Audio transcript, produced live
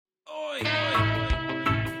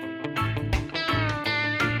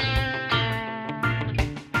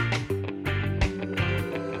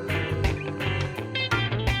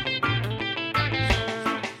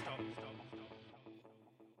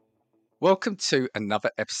Welcome to another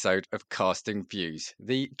episode of Casting Views,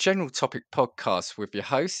 the general topic podcast with your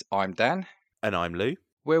host. I'm Dan, And I'm Lou.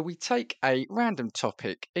 where we take a random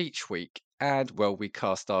topic each week and, well, we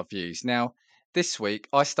cast our views. Now, this week,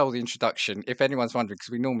 I stole the introduction. If anyone's wondering,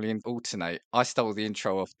 because we normally alternate, I stole the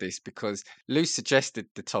intro off this because Lou suggested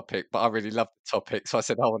the topic, but I really love the topic, so I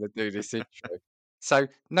said I want to do this intro. So,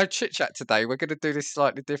 no chit chat today. We're going to do this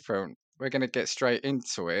slightly different. We're going to get straight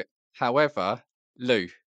into it. However, Lou,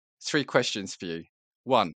 3 questions for you.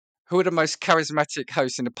 1, who are the most charismatic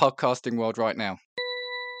hosts in the podcasting world right now?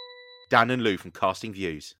 Dan and Lou from Casting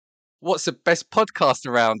Views. What's the best podcast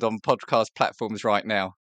around on podcast platforms right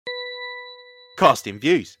now? Casting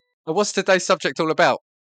Views. And what's today's subject all about?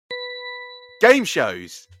 Game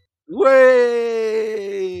shows.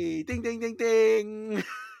 Way! Ding, ding, ding, ding.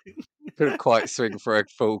 Couldn't quite swing for a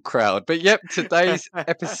full crowd. But yep, today's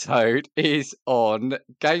episode is on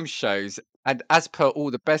game shows. And as per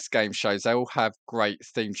all the best game shows, they all have great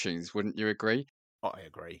theme tunes. Wouldn't you agree? I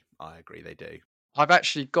agree. They do. I've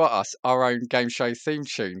actually got us our own game show theme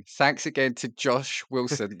tune. Thanks again to Josh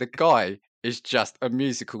Wilson. The guy is just a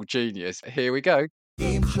musical genius. Here we go.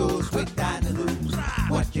 Game shows with Dan and Lou.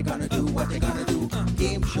 What you gonna do? What you gonna do?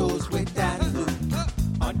 Game shows with Dan and Lou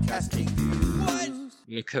on Casting Views.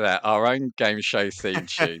 Look at that. Our own game show theme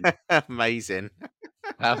tune. Amazing.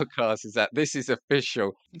 How class is that? This is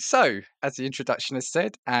official. So, as the introduction has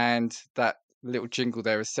said, and that little jingle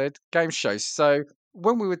there has said, game shows. So,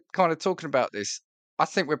 when we were kind of talking about this, I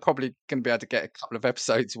think we're probably going to be able to get a couple of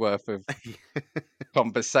episodes worth of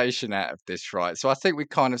conversation out of this, right? So, I think we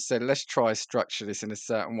kind of said, let's try structure this in a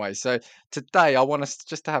certain way. So, today I want us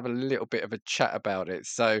just to have a little bit of a chat about it.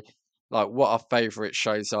 So, like what our favourite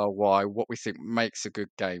shows are, why, what we think makes a good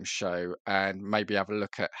game show, and maybe have a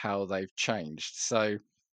look at how they've changed. So,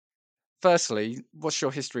 firstly, what's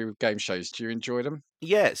your history with game shows? Do you enjoy them?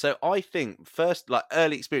 Yeah, so I think first, like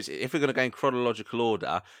early experiences, if we're going to go in chronological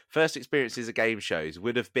order, first experiences of game shows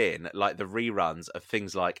would have been like the reruns of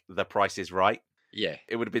things like The Price is Right. Yeah.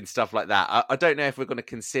 It would have been stuff like that. I don't know if we're going to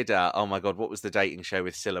consider, oh my God, what was the dating show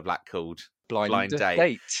with Cilla Black called? Blind Date.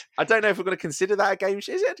 Date. I don't know if we're going to consider that a game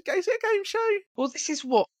show. Is it a game show? Well, this is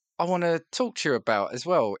what I want to talk to you about as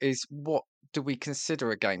well, is what do we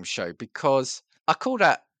consider a game show? Because I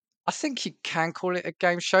think you can call it a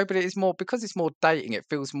game show, but it is more, because it's more dating, it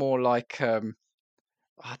feels more like, I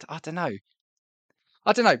don't know.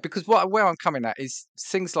 I don't know, because where I'm coming at is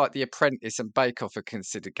things like The Apprentice and Bake Off are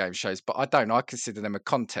considered game shows, but I don't. I consider them a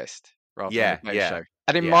contest rather than a game show.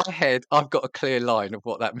 And in my head, I've got a clear line of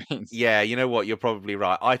what that means. Yeah, you know what? You're probably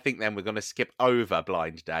right. I think then we're going to skip over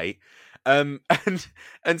Blind Date. And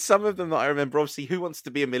some of them that I remember, obviously, Who Wants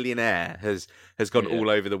to Be a Millionaire has gone all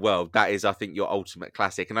over the world. That is, I think, your ultimate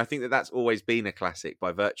classic. And I think that that's always been a classic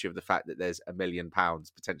by virtue of the fact that there's £1 million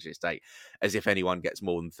potentially at stake, as if anyone gets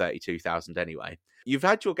more than 32,000 anyway. You've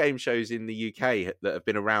had your game shows in the UK that have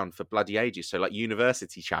been around for bloody ages. So like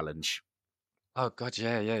University Challenge. Oh, God,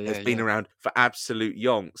 yeah. It's been around for absolute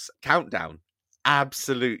yonks. Countdown.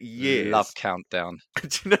 Absolute years. Love Countdown. Do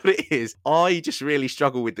you know what it is? I just really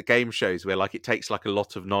struggle with the game shows where like it takes like a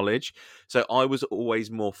lot of knowledge. So I was always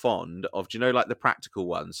more fond of, do you know, like the practical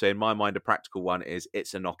one? So in my mind, a practical one is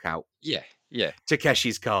It's a Knockout. Yeah.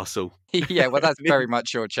 Takeshi's Castle. Yeah, well, that's very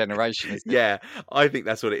much your generation, isn't it? Yeah, I think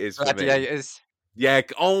that's what it is for me. Gladiators. Yeah.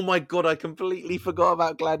 Oh my God, I completely forgot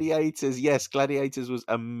about Gladiators. Yes, Gladiators was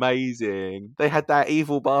amazing. They had that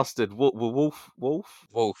evil bastard, Wolf.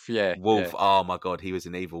 Wolf, yeah. Wolf. Yeah. Oh my God, he was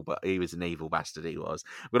an evil bastard. He was.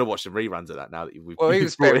 I'm gonna watch some reruns of that now that we've. Well, he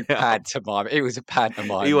was very pantomime. He was a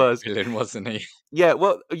pantomime. He was villain, wasn't he? Yeah.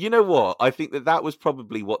 Well, you know what? I think that was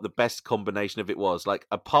probably what the best combination of it was. Like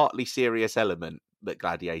a partly serious element that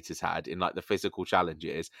Gladiators had in like the physical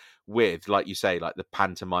challenges with, like you say, like the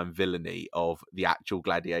pantomime villainy of the actual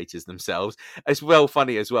gladiators themselves. It's well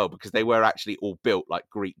funny as well because they were actually all built like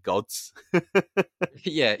Greek gods.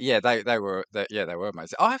 Yeah, they were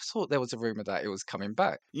amazing. I thought there was a rumor that it was coming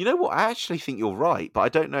back. You know what? I actually think you're right, but I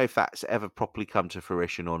don't know if that's ever properly come to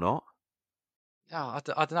fruition or not. Yeah,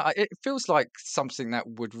 I don't know. It feels like something that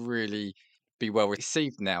would really be well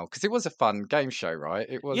received now because it was a fun game show, right?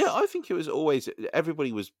 It was. Yeah, I think it was always.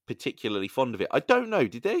 Everybody was particularly fond of it. I don't know.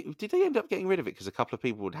 Did they end up getting rid of it because a couple of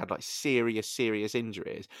people had like serious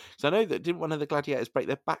injuries? So I know that didn't one of the gladiators break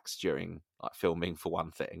their backs during like filming for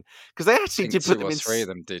one thing because they actually did put them in. 3 of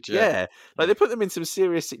them did, yeah. Like they put them in some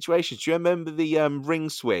serious situations. Do you remember the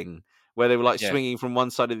ring swing where they were like Yeah. swinging from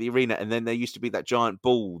one side of the arena, and then there used to be that giant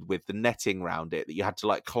ball with the netting round it that you had to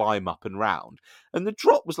like climb up and round. And the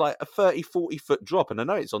drop was like a 30, 40-foot drop. And I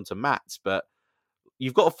know it's onto mats, but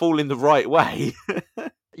you've got to fall in the right way.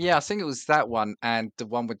 Yeah, I think it was that one and the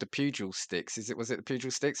one with the pugil sticks. Was it the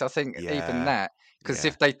pugil sticks? I think even Yeah, that, because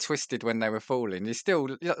yeah, if they twisted when they were falling, you still,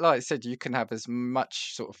 like I said, you can have as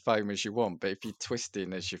much sort of foam as you want, but if you're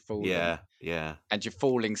twisting as you're falling yeah, and you're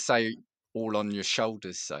falling, say, all on your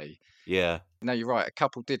shoulders, say, yeah. no, you're right. A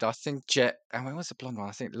couple did. I think Jet, and when was the blonde one?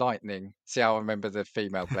 I think Lightning. See how I remember the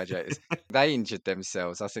female gladiators. They injured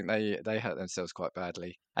themselves. I think they hurt themselves quite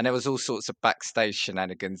badly. And there was all sorts of backstage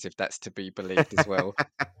shenanigans, if that's to be believed as well.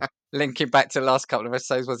 Linking back to the last couple of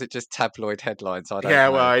episodes, was it just tabloid headlines? I don't Yeah,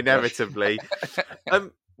 know. well, But inevitably.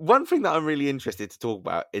 One thing that I'm really interested to talk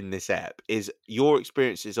about in this ep is your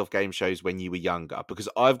experiences of game shows when you were younger, because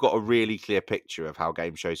I've got a really clear picture of how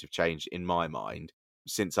game shows have changed in my mind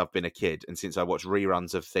since I've been a kid and since I watched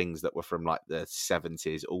reruns of things that were from like the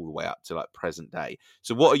 70s all the way up to like present day.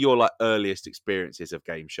 So what are your like earliest experiences of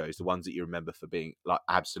game shows, the ones that you remember for being like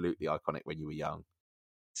absolutely iconic when you were young?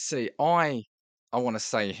 see, I want to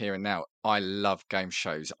say here and now, I love game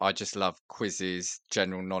shows. I just love quizzes,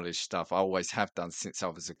 general knowledge stuff. I always have done since I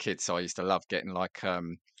was a kid. So I used to love getting like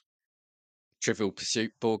Trivial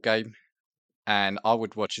Pursuit board game, and I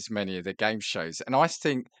would watch as many of the game shows. And I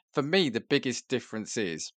think for me, the biggest difference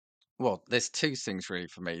is, well, there's two things really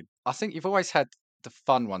for me. I think you've always had the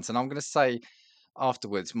fun ones, and I'm going to say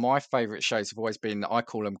afterwards, my favorite shows have always been, I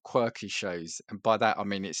call them quirky shows. And by that, I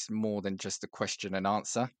mean it's more than just a question and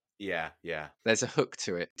answer. Yeah, yeah, There's a hook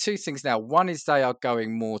to it. Two things now. One is they are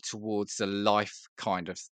going more towards the life kind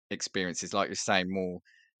of experiences, like you're saying, more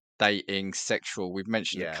dating, sexual. We've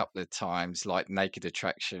mentioned a yeah, couple of times, like Naked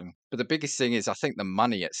Attraction. But the biggest thing is, I think the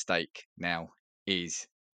money at stake now is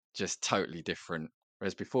just totally different.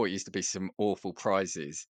 Whereas before, it used to be some awful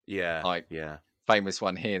prizes. yeah, Like, yeah. famous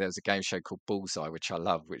one here, there was a game show called Bullseye, which I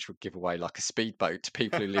love, which would give away like a speedboat to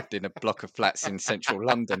people who lived in a block of flats in central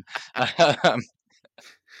London.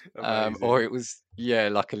 Um, or Amazing. it was, yeah,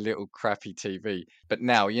 like a little crappy TV. But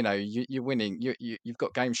now, you're winning. You've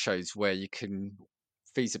got game shows where you can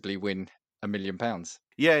feasibly win £1 million.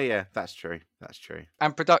 Yeah, yeah, that's true. That's true.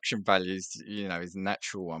 And production values, is a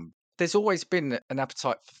natural one. There's always been an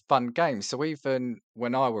appetite for fun games. So even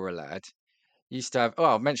when I were a lad, used to have,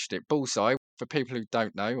 oh, I mentioned it, Bullseye. For people who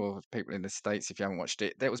don't know, or people in the States, if you haven't watched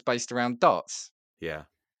it, that was based around darts. Yeah.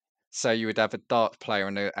 So you would have a dart player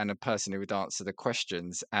and a person who would answer the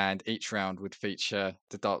questions, and each round would feature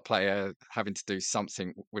the dart player having to do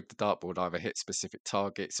something with the dartboard, either hit specific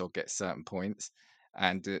targets or get certain points.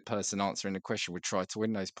 And the person answering the question would try to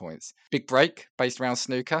win those points. Big Break, based around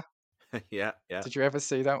snooker. Yeah, yeah, Did you ever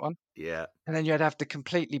see that one? yeah. And then you'd have the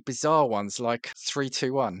completely bizarre ones like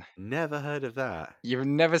 3-2-1. Never heard of that. You've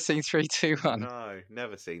never seen 3-2-1? No,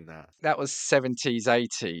 never seen that. That was 70s,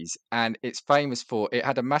 80s, and it's famous for, it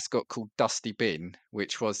had a mascot called Dusty Bin,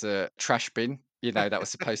 which was a trash bin. That was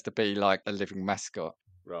supposed to be like a living mascot.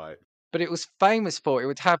 Right. But it was famous for, it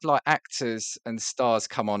would have like actors and stars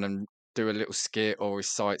come on and do a little skit or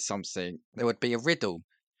recite something. There would be a riddle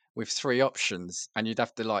with three options, and you'd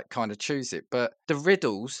have to like kind of choose it. But the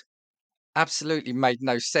riddles absolutely made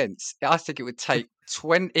no sense. I think it would take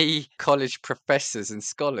 20 college professors and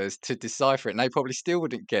scholars to decipher it, and they probably still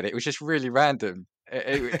wouldn't get it. It was just really random.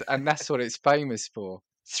 And that's what it's famous for.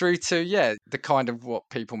 Through to, yeah, the kind of what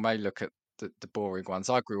people may look at the boring ones.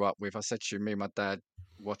 I grew up with, I said to you, me and my dad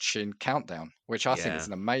watching Countdown, which I think is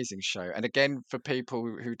Yeah. an amazing show. And again, for people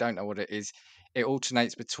who don't know what it is, it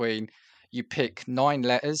alternates between, you pick 9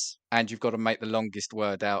 letters and you've got to make the longest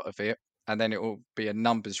word out of it. And then it will be a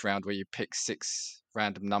numbers round where you pick 6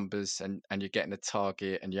 random numbers and you're getting a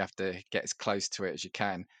target and you have to get as close to it as you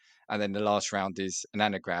can. And then the last round is an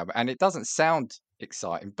anagram. And it doesn't sound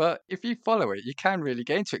exciting, but if you follow it, you can really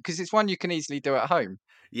get into it because it's one you can easily do at home.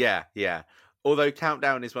 Yeah, yeah. Although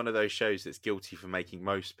Countdown is one of those shows that's guilty for making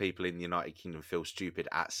most people in the United Kingdom feel stupid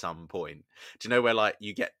at some point. Do you know where like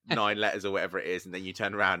you get 9 letters or whatever it is, and then you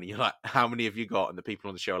turn around and you're like, how many have you got? And the people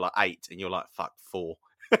on the show are like 8, and you're like, fuck, 4.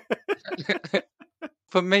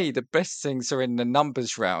 For me, the best things are in the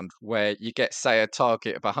numbers round where you get, say, a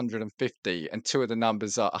target of 150 and 2 of the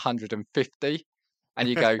numbers are 150. And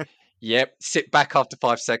you go, yep, sit back after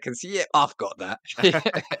 5 seconds. Yep, I've got that.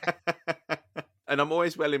 And I'm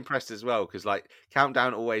always well impressed as well because like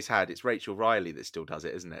Countdown always had, it's Rachel Riley that still does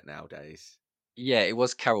it, isn't it, nowadays? Yeah, it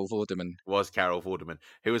was Carol Vorderman. Was Carol Vorderman,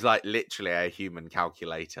 who was like literally a human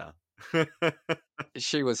calculator.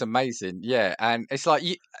 She was amazing. Yeah. And it's like,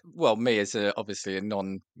 me as obviously a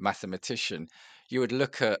non-mathematician, you would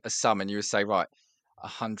look at a sum and you would say, right,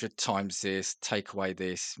 100 times this, take away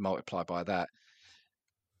this, multiply by that.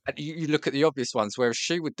 And you look at the obvious ones, whereas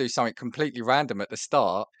she would do something completely random at the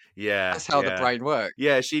start. Yeah, That's how the brain works.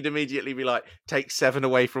 yeah. She'd immediately be like, take 7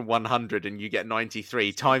 away from 100 and you get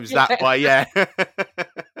 93. Times that by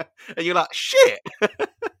and you're like, shit.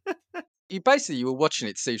 You were watching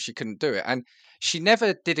it to see if she couldn't do it, and she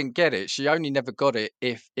never didn't get it. She only never got it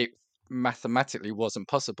if it mathematically wasn't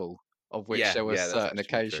possible, of which there were that's certain actually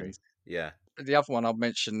true. occasions. Yeah. The other one I'll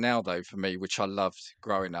mention now, though, for me, which I loved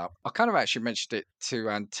growing up, I kind of actually mentioned it to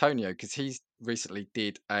Antonio because he's recently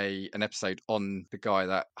did an episode on the guy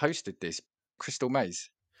that hosted this, Crystal Maze.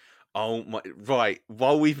 Oh my, right.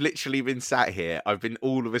 While we've literally been sat here, I've been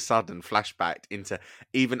all of a sudden flashbacked into,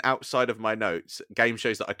 even outside of my notes, game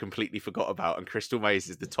shows that I completely forgot about, and Crystal Maze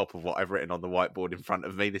is the top of what I've written on the whiteboard in front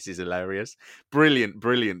of me. This is hilarious.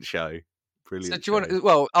 Brilliant show. So do you want?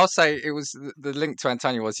 Well, I'll say it was the link to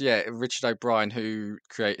Antonio was Richard O'Brien, who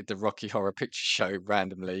created the Rocky Horror Picture Show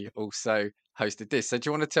randomly, also hosted this. So do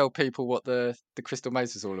you want to tell people what the Crystal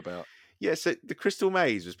Maze was all about? Yeah, so the Crystal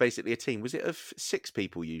Maze was basically a team. Was it of 6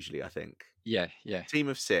 people usually, I think? Yeah. Team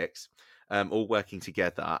of 6, all working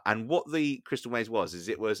together. And what the Crystal Maze was, is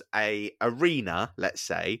it was a arena, let's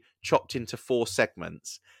say, chopped into 4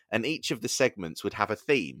 segments. And each of the segments would have a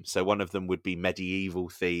theme. So one of them would be medieval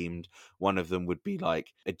themed. One of them would be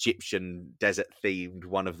like Egyptian desert themed.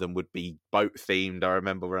 One of them would be boat themed. I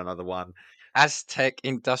remember another one. Aztec,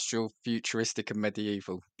 industrial, futuristic, and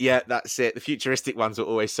medieval. Yeah, that's it. The futuristic ones were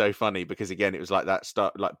always so funny because again, it was like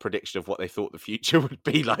that prediction of what they thought the future would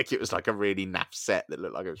be like. It was like a really naff set that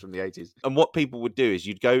looked like it was from the 80s. And what people would do is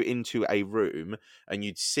you'd go into a room and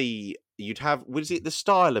you'd have, was it the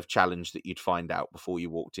style of challenge that you'd find out before you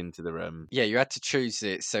walked into the room? Yeah, you had to choose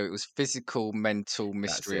it. So it was physical, mental,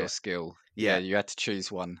 mystery, or skill. Yeah, you had to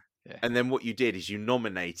choose one. Yeah. And then what you did is you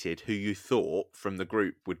nominated who you thought from the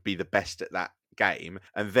group would be the best at that game,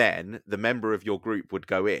 and then the member of your group would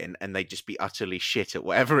go in and they'd just be utterly shit at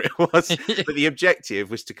whatever it was. But the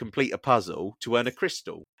objective was to complete a puzzle to earn a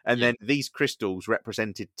crystal. And then these crystals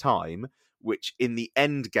represented time, which in the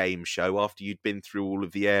end game show, after you'd been through all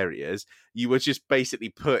of the areas, you were just basically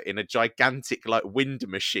put in a gigantic like wind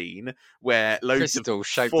machine where loads of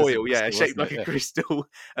foil, shaped like a crystal,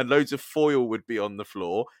 and loads of foil would be on the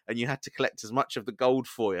floor, and you had to collect as much of the gold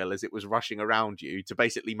foil as it was rushing around you to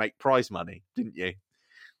basically make prize money, didn't you?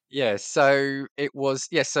 Yeah, so it was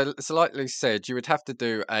so like Lou said, you would have to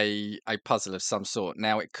do a puzzle of some sort.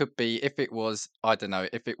 Now it could be if it was, I don't know,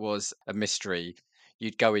 if it was a mystery,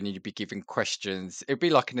 you'd go in and you'd be given questions. It'd be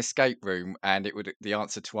like an escape room, and the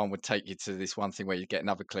answer to one would take you to this one thing where you get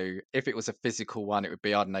another clue. If it was a physical one, it would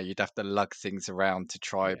be, I don't know, you'd have to lug things around to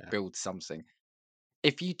try build something.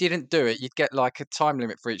 If you didn't do it, you'd get like a time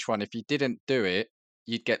limit for each one. If you didn't do it,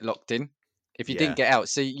 you'd get locked in. If you didn't get out,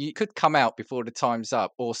 so you could come out before the time's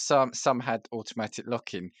up, or some had automatic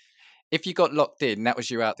lock-in. If you got locked in, that was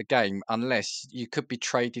you out the game, unless you could be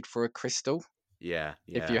traded for a crystal.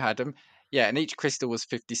 If you had them. Yeah, and each crystal was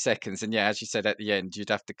 50 seconds. And as you said, at the end, you'd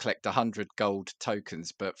have to collect 100 gold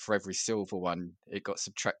tokens, but for every silver one, it got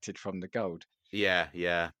subtracted from the gold.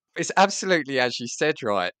 Yeah. It's absolutely, as you said,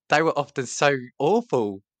 right? They were often so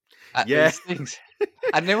awful at these things.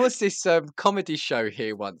 And there was this comedy show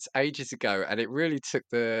here once, ages ago, and it really took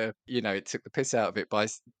the piss out of it by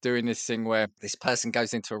doing this thing where this person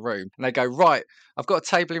goes into a room and they go, right, I've got a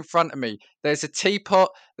table in front of me. There's a teapot,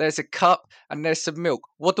 there's a cup, and there's some milk.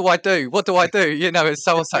 What do I do? What do I do? And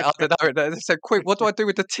someone's like, I don't know. And they said, quick, what do I do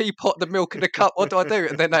with the teapot, the milk, and the cup? What do I do?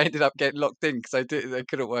 And then they ended up getting locked in because they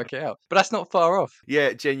couldn't work it out. But that's not far off.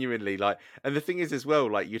 Yeah, genuinely. And the thing is as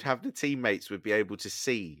well, you'd have the teammates would be able to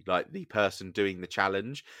see the person doing the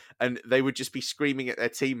challenge, and they would just be screaming at their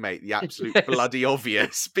teammate the absolute bloody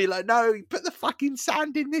obvious. Be like, no, put the fucking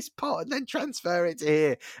sand in this pot and then transfer it to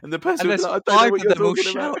here. And the person would be like, I don't know what you're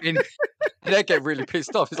talking about. Shouting. They get really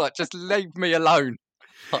pissed off. It's like, just leave me alone.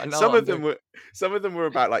 Some of them were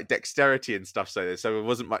about dexterity and stuff, so it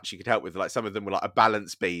wasn't much you could help with. Some of them were like a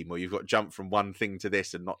balance beam, or you've got to jump from one thing to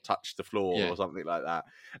this and not touch the floor or something like that.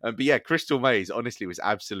 But Crystal Maze honestly was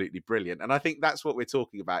absolutely brilliant, and I think that's what we're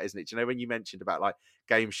talking about, isn't it? When you mentioned about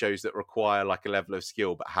game shows that require a level of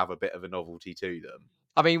skill but have a bit of a novelty to them.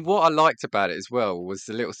 I mean, what I liked about it as well was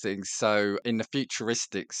the little things. So in the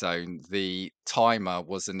futuristic zone, the timer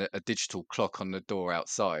was a digital clock on the door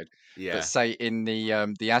outside. Yeah. But say in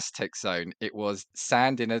the Aztec zone, it was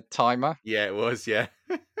sand in a timer. Yeah, it was. Yeah.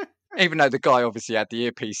 Even though the guy obviously had the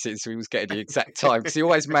earpiece in, so he was getting the exact time, because he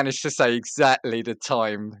always managed to say exactly the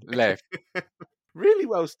time left. Really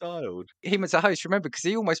well styled. Him as a host, remember, because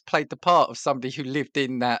he almost played the part of somebody who lived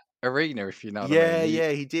in that arena, if you know what I mean.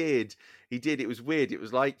 Yeah, he did. He did. It was weird. It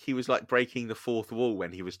was like he was like breaking the fourth wall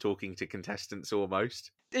when he was talking to contestants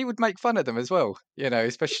almost. He would make fun of them as well,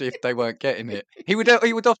 especially if they weren't getting it. He would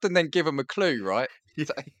often then give them a clue, right?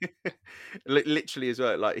 So, Literally as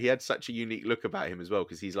well. Like he had such a unique look about him as well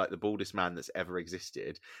because he's like the baldest man that's ever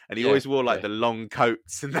existed, and he yeah, always wore like yeah. the long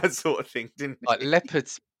coats and that sort of thing, didn't he? Like leopard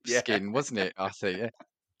Yeah. skin, wasn't it? I think. Yeah.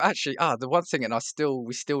 Actually, the one thing, and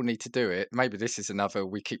we still need to do it. Maybe this is another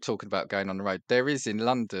we keep talking about going on the road. There is in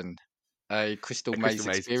London a Crystal A Maze Crystal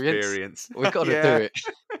Maze experience. experience. We've got to do Yeah. it.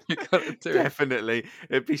 We've got to do it. Definitely.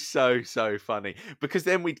 It'd be so funny because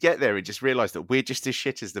then we'd get there and just realise that we're just as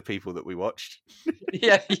shit as the people that we watched.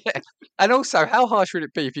 Yeah, yeah. And also, how harsh would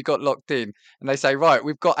it be if you got locked in and they say, right,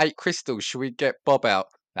 we've got 8 crystals. Should we get Bob out?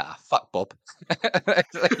 Fuck Bob.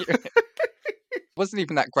 Wasn't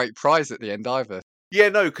even that great prize at the end either. Yeah,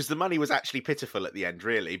 no, because the money was actually pitiful at the end,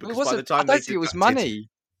 really. It Because by the wasn't. I time don't they think it was deducted- money.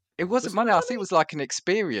 It wasn't it money. I think money? it was like an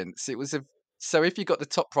experience. It was so if you got the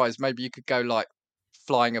top prize, maybe you could go like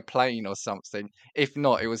flying a plane or something. If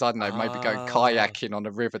not, it was, I don't know, maybe going kayaking on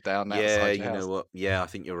a river down Yeah, outside you your house. know what? Yeah, I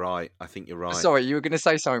think you're right. Sorry, you were going to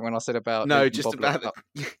say something when I said about No, leaving just Bob about locked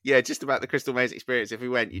the, up. just about the Crystal Maze experience. If we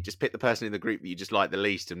went, you just pick the person in the group that you just like the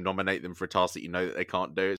least and nominate them for a task that you know that they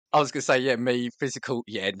can't do. I was going to say, yeah, me, physical.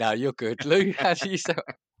 Yeah, no, you're good. Lou, how do you say?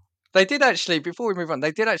 They did actually, before we move on,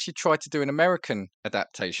 they did actually try to do an American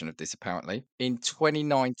adaptation of this, apparently. In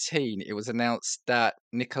 2019, it was announced that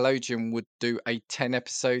Nickelodeon would do a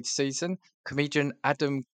 10-episode season. Comedian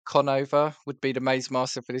Adam Conover would be the Maze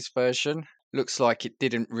Master for this version. Looks like it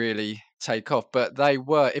didn't really take off, but they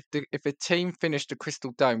were, if a team finished the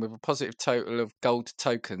Crystal Dome with a positive total of gold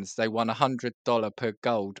tokens, they won $100 per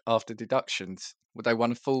gold after deductions. They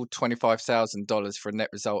won a full $25,000 for a net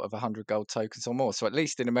result of 100 gold tokens or more. So at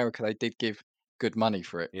least in America, they did give good money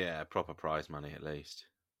for it. Yeah, proper prize money at least.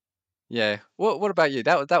 Yeah. What about you?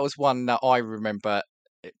 That was one that I remember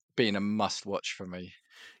it being a must watch for me.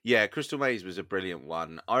 Yeah, Crystal Maze was a brilliant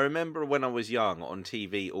one. I remember when I was young on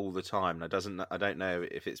TV all the time. And I don't know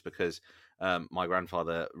if it's because my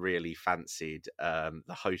grandfather really fancied the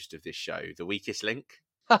host of this show, The Weakest Link,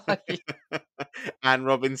 Anne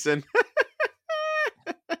Robinson.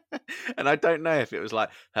 And I don't know if it was like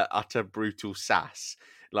her utter brutal sass,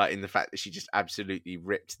 like in the fact that she just absolutely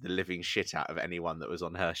ripped the living shit out of anyone that was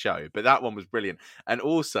on her show. But that one was brilliant. And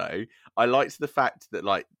also, I liked the fact that,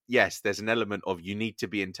 like, yes, there's an element of you need to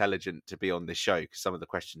be intelligent to be on this show because some of the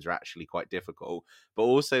questions are actually quite difficult. But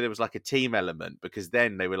also there was like a team element because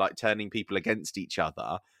then they were like turning people against each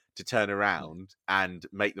other to turn around and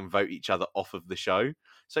make them vote each other off of the show.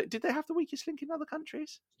 So did they have the weakest link in other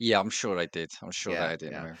countries? Yeah, I'm sure they did. I'm sure they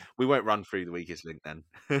did. Yeah. We won't run through the weakest link then.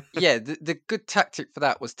 Yeah, the good tactic for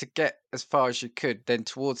that was to get as far as you could, then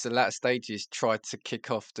towards the latter stages try to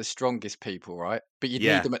kick off the strongest people, right? But you'd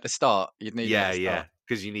need them at the start. You'd need them at the start.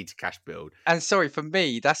 Because you need to cash build. And sorry, for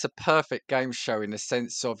me, that's a perfect game show in the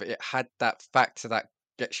sense of it had that factor that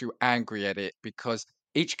gets you angry at it because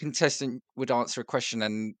each contestant would answer a question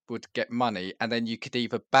and would get money, and then you could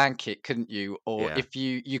either bank it, couldn't you? Or if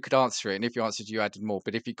you could answer it, and if you answered, you added more.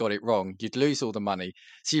 But if you got it wrong, you'd lose all the money.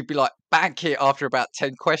 So you'd be like, bank it after about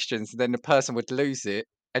 10 questions, and then the person would lose it,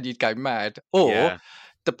 and you'd go mad. Or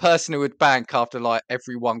the person who would bank after like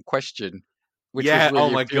every one question, which was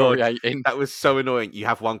really infuriating. God, that was so annoying. You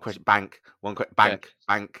have one question, bank, bank.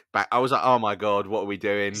 I was like, oh my God, what are we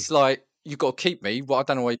doing? It's like, you got to keep me. Well, I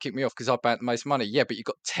don't know why you keep me off because I banked the most money. Yeah, but you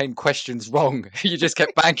got 10 questions wrong. You just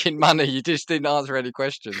kept banking money. You just didn't answer any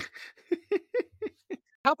questions.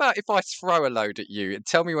 How about if I throw a load at you and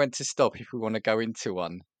tell me when to stop if we want to go into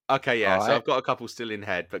one? Okay, yeah. Right. So I've got a couple still in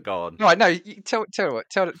head, but go on. Right, no, tell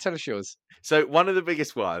us yours. So one of the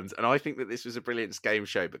biggest ones, and I think that this was a brilliant game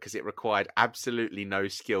show because it required absolutely no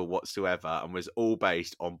skill whatsoever and was all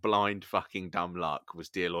based on blind fucking dumb luck, was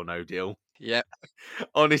Deal or No Deal. Yep.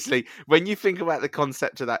 Honestly, when you think about the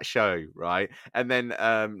concept of that show, right? And then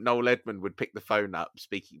Noel Edmond would pick the phone up,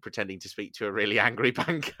 pretending to speak to a really angry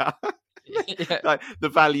banker. Like the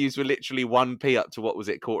values were literally 1p up to what was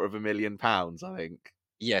it, £250,000, I think.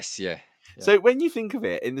 Yes, yeah. So when you think of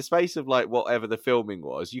it, in the space of like whatever the filming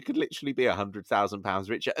was, you could literally be £100,000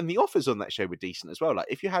 richer. And the offers on that show were decent as well. Like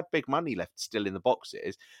if you had big money left still in the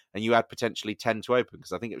boxes and you had potentially 10 to open,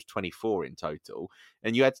 because I think it was 24 in total,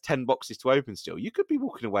 and you had 10 boxes to open still, you could be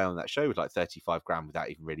walking away on that show with like 35 grand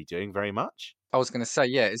without even really doing very much. I was going to say,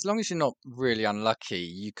 yeah, as long as you're not really unlucky,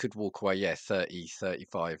 you could walk away, 30,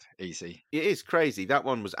 35, easy. It is crazy. That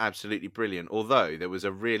one was absolutely brilliant. Although there was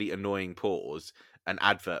a really annoying pause, an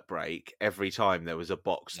advert break every time there was a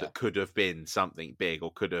box that could have been something big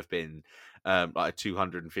or could have been like a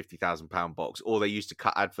 £250,000 box, or they used to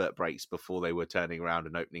cut advert breaks before they were turning around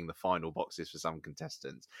and opening the final boxes for some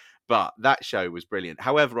contestants. But that show was brilliant.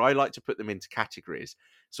 However, I like to put them into categories.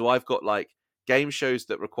 So I've got like game shows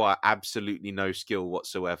that require absolutely no skill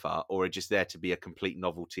whatsoever, or are just there to be a complete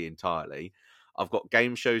novelty entirely. I've got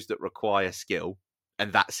game shows that require skill,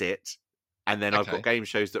 and that's it. And then I've got game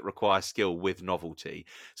shows that require skill with novelty.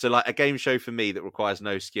 So like a game show for me that requires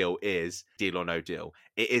no skill is Deal or No Deal.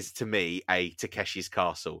 It is to me a Takeshi's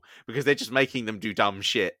Castle, because they're just making them do dumb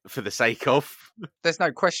shit for the sake of. There's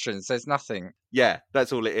no questions. There's nothing. Yeah,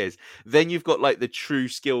 that's all it is. Then you've got like the true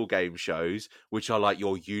skill game shows, which are like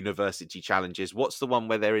your university challenges. What's the one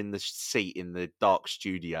where they're in the seat in the dark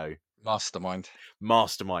studio? Mastermind.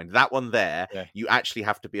 That one there, Yeah. you actually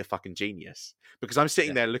have to be a fucking genius, because I'm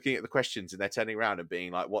sitting there looking at the questions and they're turning around and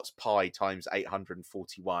being like, what's pi times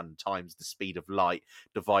 841 times the speed of light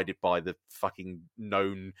divided by the fucking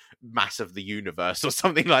known mass of the universe or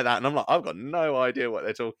something like that. And I'm like, I've got no idea what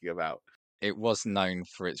they're talking about. It was known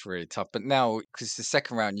for its really tough, but now, because the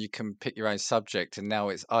second round you can pick your own subject, and now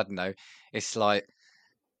it's, I don't know, it's like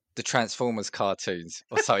the Transformers cartoons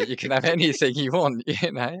or so. You can have anything you want,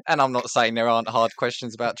 you know. And I'm not saying there aren't hard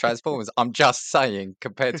questions about Transformers. I'm just saying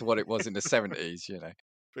compared to what it was in the 70s, you know.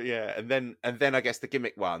 But yeah, and then I guess the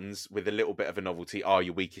gimmick ones with a little bit of a novelty are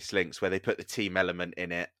your weakest links, where they put the team element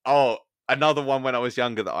in it. Oh, another one when I was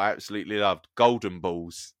younger that I absolutely loved, Golden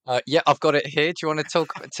Balls. Yeah, I've got it here. Do you want to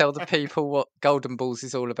tell the people what Golden Balls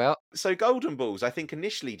is all about? So Golden Balls, I think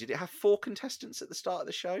initially, did it have 4 contestants at the start of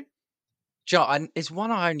the show? John, it's one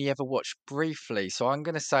I only ever watched briefly, so I'm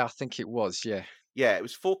going to say I think it was, yeah. Yeah, it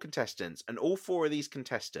was 4 contestants, and all 4 of these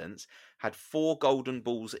contestants had 4 golden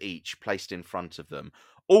balls each placed in front of them,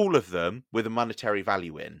 all of them with a monetary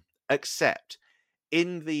value in, except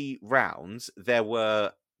in the rounds, there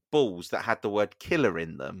were balls that had the word killer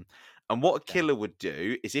in them. And what a killer would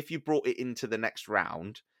do is, if you brought it into the next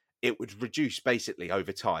round, it would reduce basically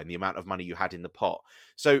over time the amount of money you had in the pot.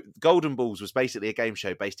 So Golden Balls was basically a game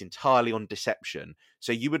show based entirely on deception.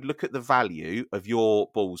 So you would look at the value of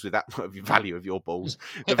your balls without the value of your balls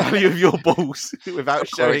without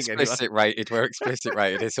showing anyone. We're explicit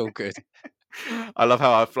rated. It's all good. I love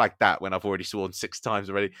how I flagged that when I've already sworn 6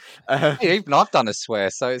 times already. Even I've done a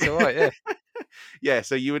swear, so it's all right, yeah. Yeah,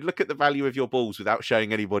 so you would look at the value of your balls without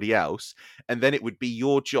showing anybody else, and then it would be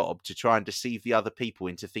your job to try and deceive the other people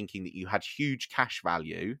into thinking that you had huge cash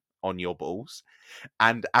value on your balls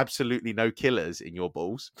and absolutely no killers in your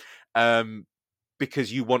balls,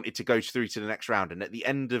 because you wanted to go through to the next round. And at the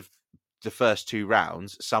end of the first 2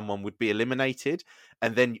 rounds, someone would be eliminated,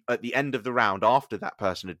 and then at the end of the round, after that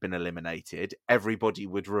person had been eliminated, everybody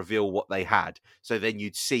would reveal what they had. So then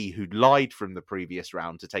you'd see who'd lied from the previous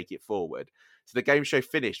round to take it forward. So the game show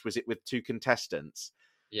finished, was it with 2 contestants?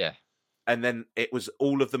 Yeah. And then it was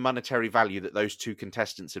all of the monetary value that those 2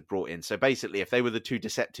 contestants had brought in. So basically, if they were the 2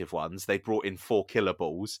 deceptive ones, they brought in 4 killer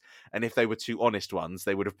balls. And if they were 2 honest ones,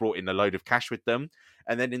 they would have brought in a load of cash with them.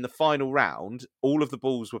 And then in the final round, all of the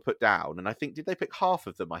balls were put down. And I think, did they pick half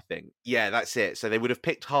of them, I think? Yeah, that's it. So they would have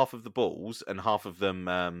picked half of the balls, and half of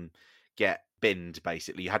them get binned,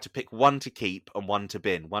 basically. You had to pick 1 to keep and 1 to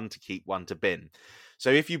bin. 1 to keep, 1 to bin. So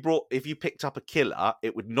if you picked up a killer,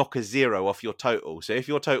 it would knock a 0 off your total. So if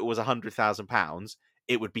your total was £100,000,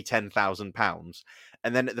 it would be £10,000.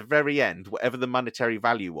 And then at the very end, whatever the monetary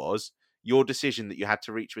value was, your decision that you had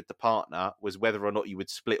to reach with the partner was whether or not you would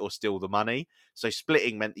split or steal the money. So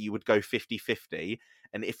splitting meant that you would go 50-50.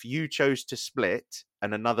 And if you chose to split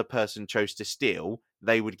and another person chose to steal,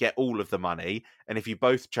 they would get all of the money. And if you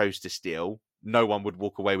both chose to steal, no one would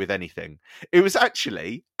walk away with anything. It was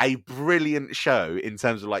actually a brilliant show in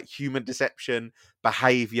terms of like human deception,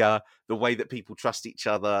 behavior, the way that people trust each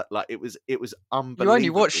other. Like it was unbelievable. You only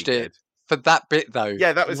watched it for that bit though.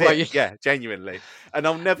 Yeah, that was it. Yeah, genuinely. And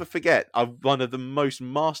I'll never forget, one of the most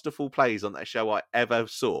masterful plays on that show I ever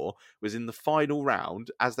saw was in the final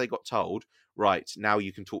round, as they got told, right, now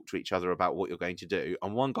you can talk to each other about what you're going to do.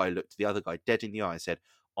 And one guy looked the other guy dead in the eye and said,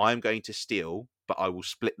 I'm going to steal, but I will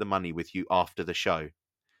split the money with you after the show.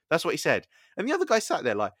 That's what he said. And the other guy sat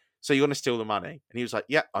there like, so you're going to steal the money? And he was like,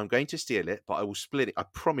 yeah, I'm going to steal it, but I will split it. I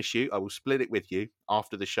promise you, I will split it with you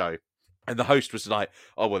after the show. And the host was like,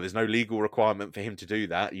 oh, well, there's no legal requirement for him to do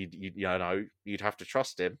that. You'd have to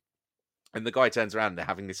trust him. And the guy turns around and they're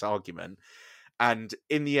having this argument. And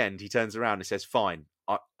in the end, he turns around and says, fine,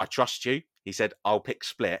 I trust you. He said, I'll pick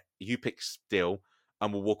split, you pick steal,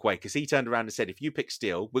 and we'll walk away. Because he turned around and said, if you pick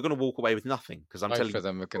steal, we're going to walk away with nothing. Because I'm telling you,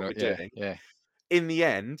 them are going to, yeah. In the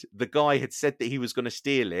end, the guy had said that he was going to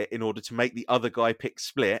steal it in order to make the other guy pick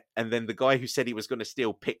split. And then the guy who said he was going to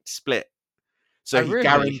steal picked split. So Oh, he really?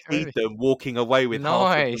 guaranteed Really? them walking away with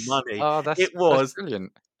half of the Nice. money. Oh, It that's was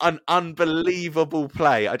brilliant. an unbelievable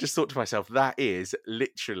play. I just thought to myself, that is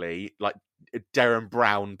literally like Darren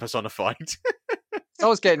Brown personified. I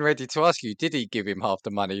was getting ready to ask you, did he give him half the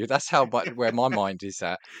money? That's how much where my mind is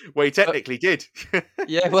at. Well, he But technically did.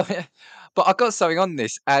 yeah, well, but I got something on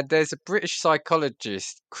this, and there's a British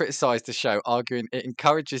psychologist criticised the show, arguing it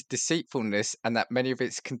encourages deceitfulness and that many of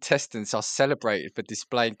its contestants are celebrated for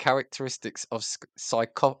displaying characteristics of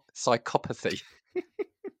psychopathy.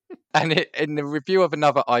 And in the review of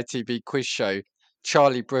another ITV quiz show,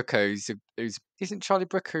 Charlie Brooker, who's isn't Charlie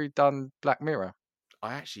Brooker who done Black Mirror?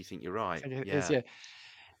 I actually think you're I right. think it is, Yeah. yeah.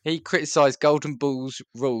 He criticised Golden Ball's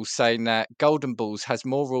rules, saying that Golden Balls has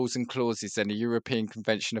more rules and clauses than the European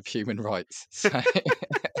Convention of Human Rights. So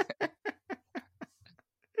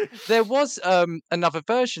there was another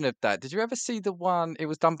version of that. Did you ever see the one? It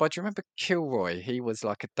was done by. Do you remember Kilroy? He was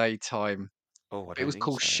like a daytime. Oh, I It don't was think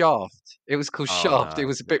called so. Shaft. It was called Oh Shaft. It no.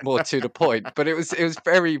 was a bit more to the point, but it was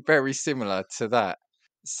very very similar to that.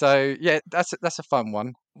 So yeah, that's a fun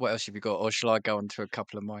one. What else have you got, or shall I go on to a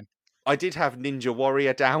couple of mine? I did have Ninja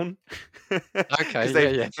Warrior down Okay, because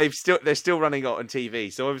yeah, yeah. they're still running it on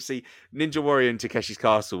TV. So obviously, Ninja Warrior and Takeshi's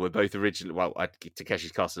Castle were both original. Well,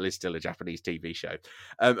 Takeshi's Castle is still a Japanese TV show,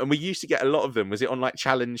 and we used to get a lot of them. Was it on like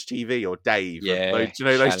Challenge TV or Dave? Yeah, Those, you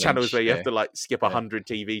know, those channels challenge. where you have Yeah, to like skip yeah. 100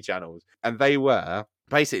 TV channels, and they were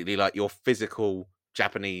basically like your physical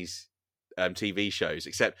Japanese TV shows,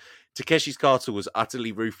 except Takeshi's Castle was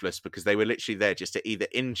utterly ruthless because they were literally there just to either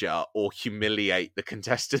injure or humiliate the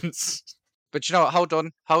contestants. But you know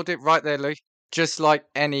what? Hold it right there, Lou. Just like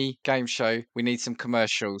any game show, we need some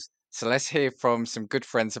commercials. So let's hear from some good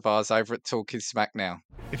friends of ours over at Talking Smack now.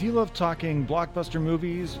 If you love talking blockbuster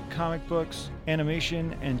movies, comic books,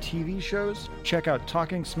 animation, and TV shows, check out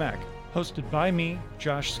Talking Smack, hosted by me,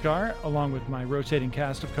 Josh Scar, along with my rotating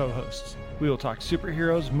cast of co-hosts. We will talk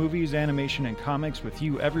superheroes, movies, animation, and comics with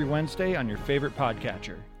you every Wednesday on your favorite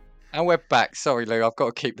podcatcher. And we're back. Sorry, Lou, I've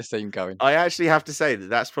got to keep the theme going. I actually have to say that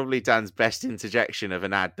that's probably Dan's best interjection of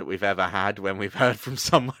an ad that we've ever had when we've heard from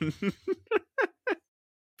someone.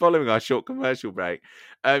 Following our short commercial break.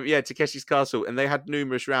 Takeshi's Castle, and they had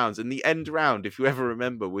numerous rounds, and the end round, if you ever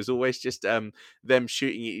remember, was always just them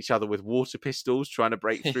shooting at each other with water pistols, trying to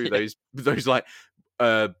break through those like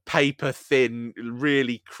paper thin,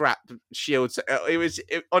 really crap shields.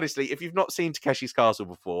 Honestly, if you've not seen Takeshi's Castle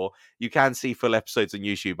before, you can see full episodes on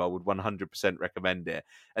YouTube. I would 100% recommend it.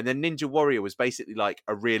 And then Ninja Warrior was basically like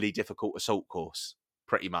a really difficult assault course,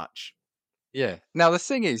 pretty much. Yeah. Now, the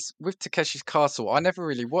thing is, with Takeshi's Castle, I never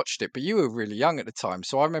really watched it, but you were really young at the time.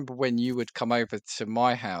 So I remember when you would come over to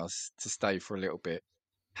my house to stay for a little bit,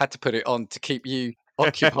 had to put it on to keep you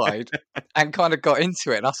occupied and kind of got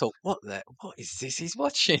into it. And I thought, what is this he's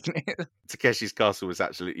watching? Takeshi's Castle was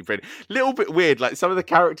absolutely brilliant. Little bit weird, like some of the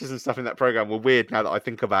characters and stuff in that program were weird now that I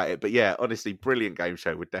think about it. But yeah, honestly, brilliant game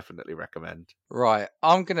show. Would definitely recommend. Right.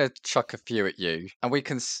 I'm going to chuck a few at you and we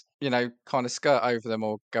can, kind of skirt over them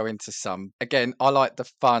or go into some. Again, I like the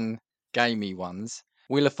fun, gamey ones.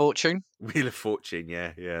 Wheel of Fortune. Wheel of Fortune,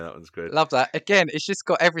 yeah, that one's good. Love that. Again, it's just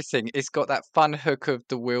got everything. It's got that fun hook of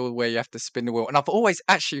the wheel where you have to spin the wheel. And I've always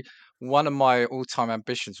actually, one of my all-time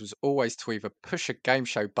ambitions was always to either push a game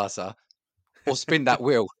show buzzer or spin that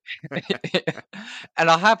wheel. And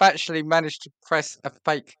I have actually managed to press a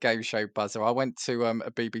fake game show buzzer. I went to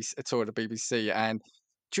a tour of the BBC, and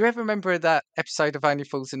do you ever remember that episode of Only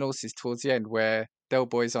Fools and Horses towards the end where Del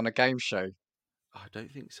Boy's on a game show? I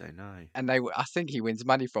don't think so, no. And I think he wins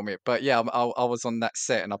money from it. But yeah, I was on that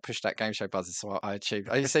set and I pushed that game show buzzer, so I achieved.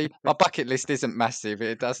 You see, my bucket list isn't massive.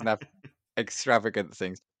 It doesn't have extravagant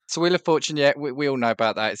things. So Wheel of Fortune, yeah, we all know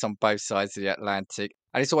about that. It's on both sides of the Atlantic,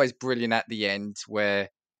 and it's always brilliant at the end where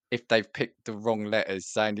if they've picked the wrong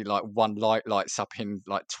letters, they only like one light lights up in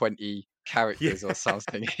like 20 characters or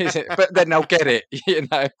something. But then they'll get it,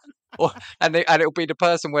 and it'll be the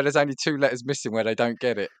person where there's only 2 letters missing where they don't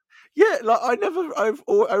get it. Yeah, like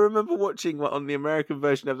I remember watching on the American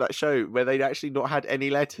version of that show where they'd actually not had any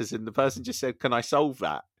letters, and the person just said, "Can I solve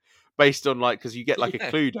that?" Based on because you get like a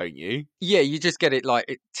clue, don't you? Yeah, you just get it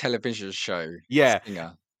like television show. Yeah.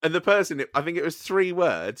 Singer. And the person, I think it was 3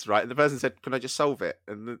 words, right? And the person said, "Can I just solve it?"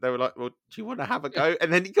 And they were like, "Well, do you want to have a go?"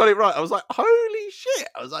 And then he got it right. I was like, "Holy shit!"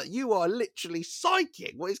 I was like, "You are literally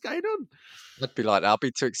psychic. What is going on?" I'd be like that. I'd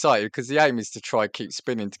be too excited because the aim is to try keep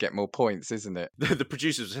spinning to get more points, isn't it? The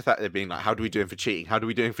producers were sat there being like, "How do we do him for cheating? How do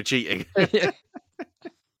we do him for cheating?" Yeah.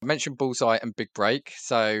 I mentioned Bullseye and Big Break.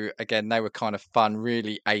 So again, they were kind of fun,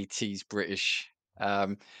 really 80s British.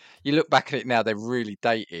 You look back at it now, they're really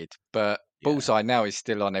dated, but Yeah. Bullseye now is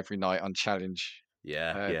still on every night on Challenge.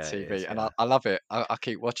 Yeah, yeah, it TV, is, and yeah. I love it. I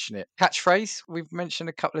keep watching it. Catchphrase we've mentioned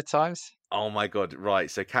a couple of times. Oh my god, right.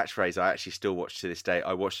 So Catchphrase, I actually still watch to this day.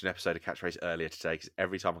 I watched an episode of Catchphrase earlier today because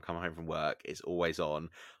every time I come home from work, it's always on.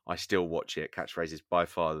 I still watch it. Catchphrase is by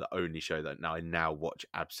far the only show that I now watch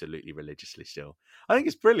absolutely religiously still. I think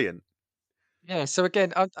it's brilliant. Yeah. So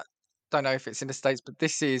again, I don't know if it's in the States, but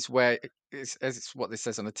this is where it's what this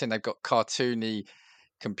says on the tin. They've got cartoony,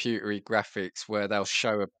 computery graphics where they'll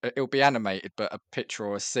show it'll be animated, but a picture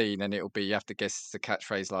or a scene, and it'll be you have to guess the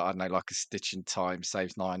catchphrase like I don't know, like a stitch in time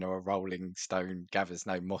saves nine or a rolling stone gathers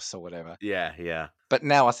no moss or whatever. Yeah, yeah. But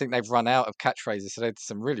now I think they've run out of catchphrases, so there's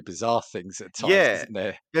some really bizarre things at times, Yeah. isn't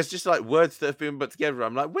there? There's just like words that have been put together.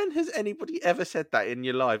 I'm like, when has anybody ever said that in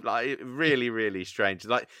your life? Like, really, really strange.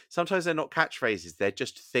 Like, sometimes they're not catchphrases; they're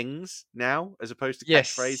just things now, as opposed to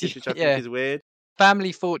Yes, catchphrases, which I yeah. think is weird.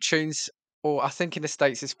 Family Fortunes, or I think in the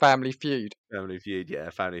States it's Family Feud. Family Feud, yeah,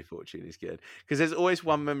 Family Fortune is good because there's always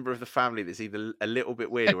one member of the family that's either a little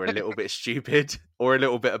bit weird or a little bit stupid or a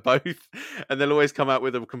little bit of both, and they'll always come out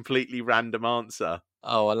with a completely random answer.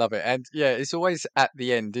 Oh, I love it. And yeah, it's always at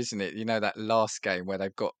the end, isn't it? You know, that last game where they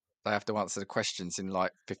have to answer the questions in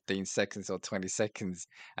like 15 seconds or 20 seconds.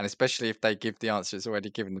 And especially if they give the answer, it's already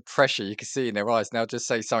given the pressure. You can see in their eyes. Now just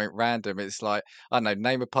say something random. It's like, I don't know,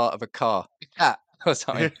 name a part of a car. A cat or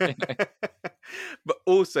something. You know? But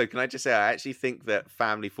also, can I just say, I actually think that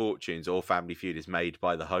Family Fortunes or Family Feud is made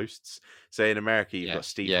by the hosts. So in America, you've Yeah, got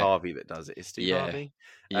Steve yeah, Harvey that does it. Is Steve yeah, Harvey?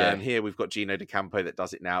 yeah. Here we've got Gino DeCampo that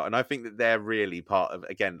does it now. And I think that they're really part of,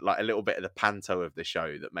 again, like a little bit of the panto of the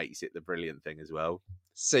show that makes it the brilliant thing as well.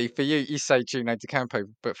 See, for you, you say Gino DeCampo,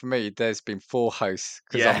 but for me, there's been 4 hosts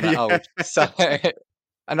because Yeah, I'm that yeah. old. So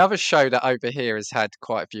another show that over here has had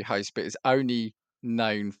quite a few hosts, but is only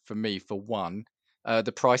known for me for one.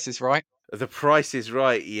 The Price is Right. The Price is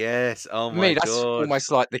Right. Yes. Oh For me, my that's God.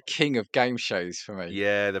 almost like the king of game shows for me.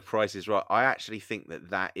 Yeah, The Price is Right. I actually think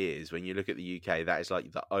that is, when you look at the UK, that is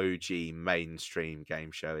like the OG mainstream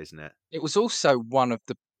game show, isn't it? It was also one of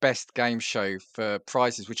the best game show for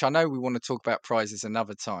prizes, which I know we want to talk about prizes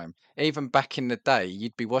another time. Even back in the day,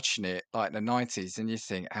 you'd be watching it like in the 90s and you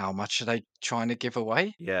think, how much are they trying to give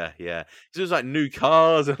away? Yeah, yeah. 'Cause it was like new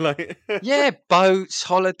cars and like Yeah, boats,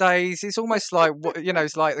 holidays. It's almost like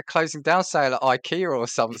it's like the closing down sale at IKEA or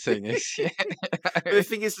something. It's, But the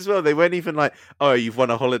thing is as well, they weren't even like, oh, you've won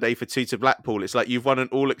a holiday for 2 to Blackpool. It's like you've won an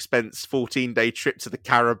all expense 14-day trip to the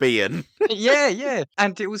Caribbean. yeah, yeah.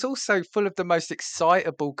 And it was also full of the most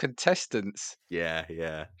excitable contestants Yeah,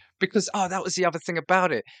 yeah. because, that was the other thing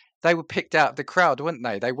about it. They were picked out of the crowd, weren't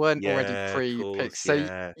they? They weren't already Yeah, of pre-picked. course, So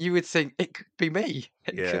yeah. you would think it could be me.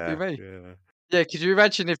 It could be Yeah, me. yeah. Yeah, could you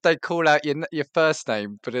imagine if they call out your first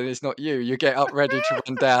name, but then it's not you? You get up ready to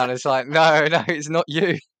run down. It's like, no, it's not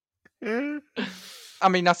you. I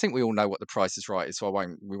mean, I think we all know what The Price is Right is, so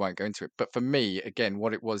we won't go into it. But for me, again,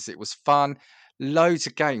 what it was fun. Loads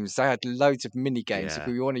of games. They had loads of mini games. If Yeah.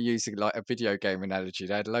 we want to use like a video game analogy,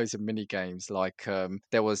 they had loads of mini games. Like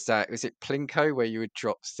there was it Plinko where you would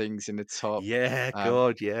drop things in the top. Yeah, Um,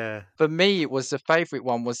 God, yeah. for me, it was the favourite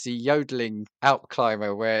one was the yodeling Alp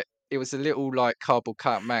climber where it was a little like cardboard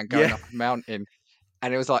cut man going Yeah. up a mountain.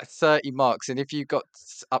 And it was like 30 marks. And if you got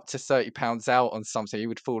up to 30 pounds out on something, you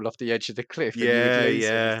would fall off the edge of the cliff and you would Yeah, lose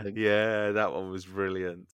yeah, everything. yeah. That one was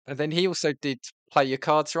brilliant. And then he also did Play Your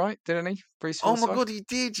Cards Right, didn't he? Bruce Oh my Forsyth? God, he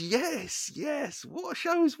did. Yes, yes. What a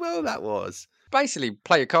show as well that was. Basically,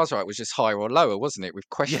 Play Your Cards Right was just higher or lower, wasn't it? With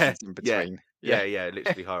Yeah, questions in yeah, between. yeah.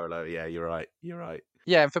 Literally higher or lower. Yeah, you're right. You're right.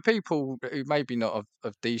 Yeah, and for people who maybe not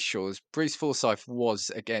of these shores, Bruce Forsyth was,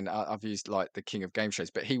 again, I've used like the king of game shows,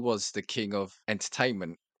 but he was the king of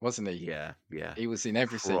entertainment, wasn't he? Yeah, yeah. He was in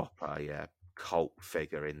everything. Proper, yeah, cult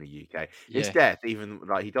figure in the UK. Yeah. His death, even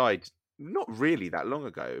like he died not really that long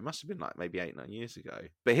ago. It must have been like maybe 8-9 years ago.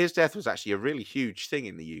 But his death was actually a really huge thing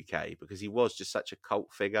in the UK because he was just such a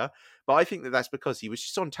cult figure. But I think that that's because he was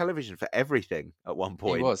just on television for everything at one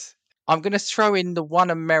point. He was. I'm going to throw in the one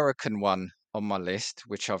American one on my list,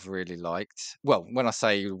 which I've really liked. Well, when I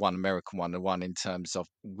say one American one, the one in terms of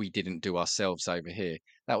we didn't do ourselves over here,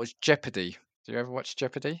 that was Jeopardy. Do you ever watch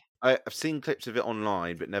Jeopardy? I've seen clips of it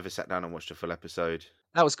online, but never sat down and watched a full episode.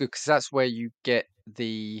 That was good because that's where you get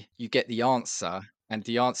the answer, and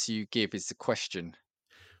the answer you give is the question.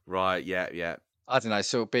 Right, yeah, yeah. I don't know.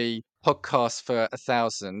 So it'll be podcast for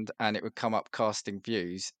 1,000, and it would come up casting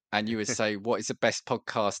views, and you would say, "What is the best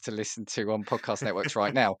podcast to listen to on podcast networks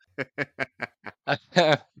right now?"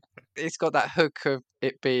 It's got that hook of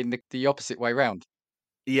it being the opposite way round.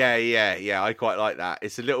 Yeah. I quite like that.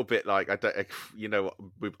 It's a little bit like I don't, you know,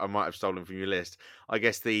 what I might have stolen from your list. I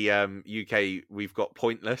guess the UK we've got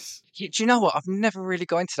Pointless. Do you know what? I've never really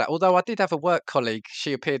got into that. Although I did have a work colleague,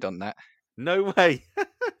 she appeared on that. No way.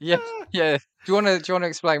 Yeah, yeah. Do you want to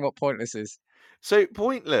explain what Pointless is? So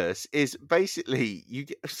Pointless is basically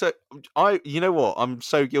you know what, I'm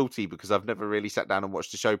so guilty because I've never really sat down and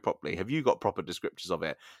watched the show properly. Have you got proper descriptors of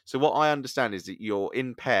it? So what I understand is that you're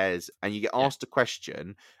in pairs and you get asked a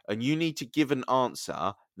question and you need to give an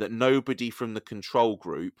answer that nobody from the control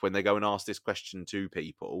group, when they go and ask this question to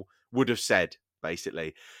people, would have said,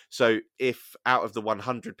 basically. So if out of the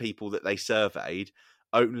 100 people that they surveyed,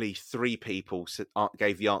 only 3 people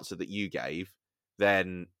gave the answer that you gave,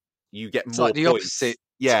 then you get It's more like the points. opposite to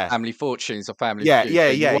Yeah. Family Fortunes or Family Yeah, Feud, yeah,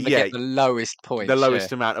 where you yeah, want to yeah. get the lowest points. The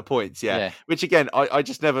lowest amount of points, yeah. Yeah. Which again, I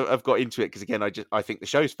just never have got into it because again, I think the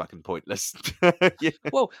show's fucking pointless. Yeah.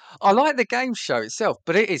 Well, I like the game show itself,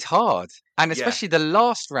 but it is hard. And Yeah. especially the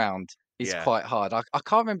last round is Yeah. quite hard. I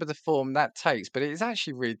can't remember the form that takes, but it is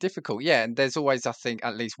actually really difficult. Yeah, and there's always, I think,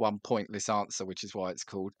 at least one pointless answer, which is why it's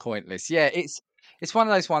called Pointless. Yeah, it's one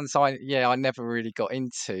of those ones I never really got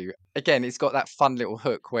into. Again, it's got that fun little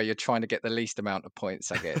hook where you're trying to get the least amount of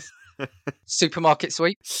points, I guess. Supermarket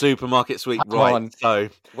Sweep. Supermarket Sweep, Come right. on. So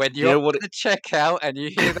When you know you're what at the checkout and you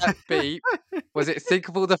hear that beep, was it think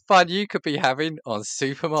of all the fun you could be having on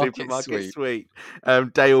Supermarket Sweep?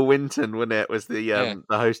 Dale Winton, wasn't it? Was the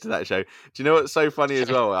host of that show. Do you know what's so funny as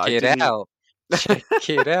well? Check it out. Check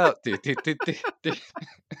it out. Do, do, do, do, do.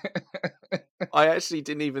 I actually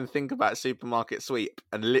didn't even think about Supermarket Sweep,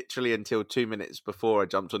 and literally until 2 minutes before I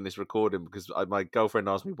jumped on this recording, because my girlfriend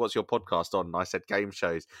asked me, "What's your podcast on?" And I said, "Game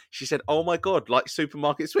shows." She said, "Oh my god, like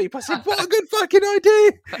Supermarket Sweep." I said, "What a good fucking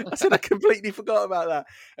idea!" I said, "I completely forgot about that."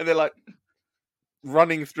 And they're like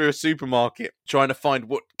running through a supermarket trying to find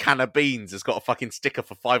what can of beans has got a fucking sticker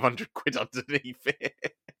for 500 quid underneath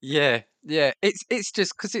it. Yeah. It's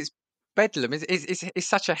just because it's bedlam. It's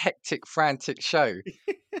such a hectic, frantic show.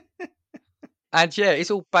 And yeah, it's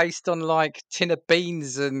all based on like tin of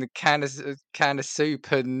beans and can of soup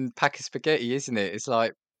and pack of spaghetti, isn't it? It's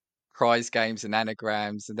like prize games and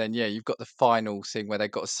anagrams, and then you've got the final thing where they've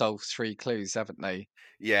got to solve 3 clues, haven't they?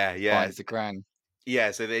 Yeah. Finds the grand.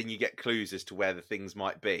 Yeah, so then you get clues as to where the things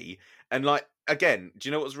might be. And like, again, do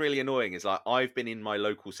you know what's really annoying is like I've been in my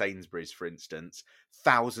local Sainsbury's, for instance,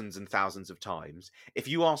 thousands and thousands of times. If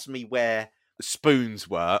you ask me where spoons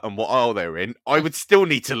were and what aisle they were in, I would still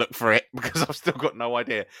need to look for it because I've still got no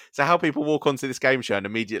idea. So how people walk onto this game show and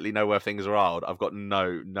immediately know where things are aisled, I've got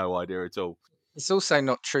no idea at all. It's also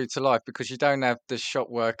not true to life because you don't have the shop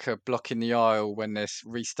worker blocking the aisle when they're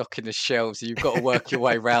restocking the shelves. You've got to work your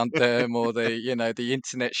way around them, or the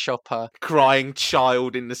internet shopper, Crying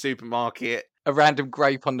child in the supermarket. a random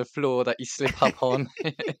grape on the floor that you slip up on.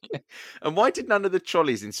 And why did none of the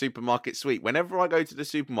trolleys in Supermarket Sweep? Whenever I go to the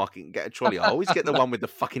supermarket and get a trolley, I always get the one with the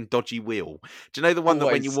fucking dodgy wheel. Do you know the one that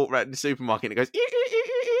when you walk around the supermarket, it goes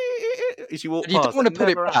as you walk past? You don't want to put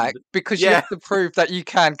it back because you have to prove that you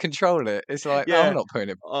can control it. It's like, no, I'm not putting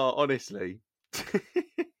it back. Oh, honestly.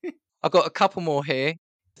 I've got a couple more here.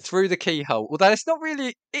 Through the Keyhole. Although it's not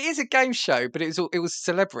really, it is a game show, but it was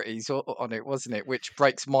celebrities on it, wasn't it? Which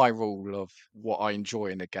breaks my rule of what I enjoy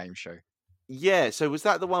in a game show. Yeah, so was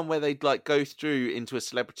that the one where they'd like go through into a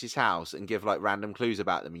celebrity's house and give like random clues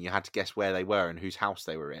about them and you had to guess where they were and whose house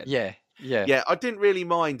they were in? Yeah. Yeah, I didn't really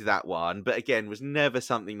mind that one, but again, was never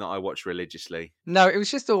something that I watched religiously. No, it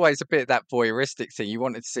was just always a bit of that voyeuristic thing you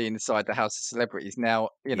wanted to see inside the house of celebrities. Now,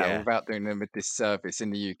 without doing them a disservice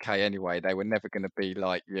in the UK anyway, they were never going to be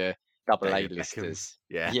like your double A-listers.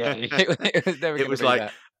 Yeah. It was never it was like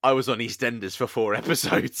that. I was on EastEnders for 4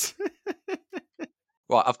 episodes.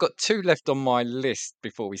 Right, I've got 2 left on my list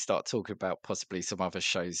before we start talking about possibly some other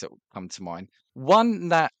shows that will come to mind. One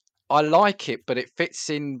that I like it, but it fits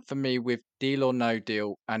in for me with Deal or No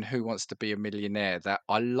Deal and Who Wants to Be a Millionaire. That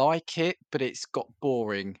I like it, but it's got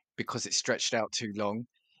boring because it's stretched out too long.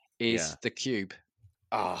 Is The Cube.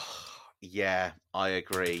 Oh, yeah, I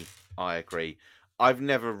agree. I've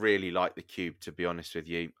never really liked The Cube, to be honest with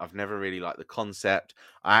you. I've never really liked the concept.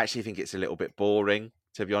 I actually think it's a little bit boring,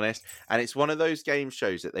 to be honest. And it's one of those game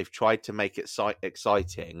shows that they've tried to make it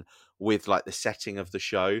exciting with like the setting of the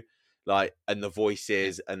show, like, and the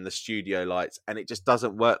voices and the studio lights, and it just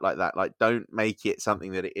doesn't work like that. Like, don't make it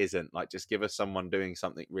something that it isn't. Like, just give us someone doing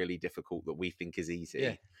something really difficult that we think is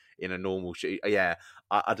easy in a normal show. Yeah,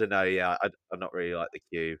 I don't know. Yeah, I'm not really like The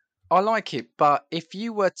Cube. I like it, but if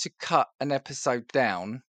you were to cut an episode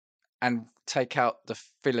down and take out the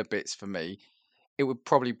filler bits for me, it would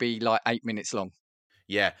probably be like 8 minutes long.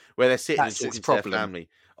 Yeah, where they're sitting and talking to their family.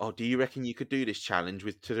 "Oh, do you reckon you could do this challenge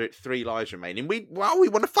with 3 lives remaining?" We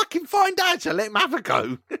want to fucking find out, so let him have a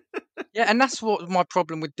go. Yeah, and that's what my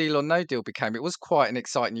problem with Deal or No Deal became. It was quite an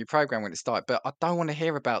exciting new program when it started, but I don't want to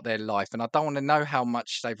hear about their life, and I don't want to know how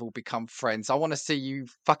much they've all become friends. I want to see you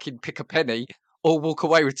fucking pick a penny or walk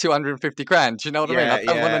away with 250 grand. Do you know what I mean? I Yeah,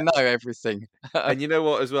 don't want yeah. to know everything. And you know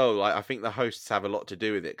what, as well? Like, I think the hosts have a lot to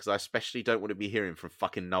do with it because I especially don't want to be hearing from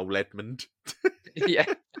fucking Noel Edmond.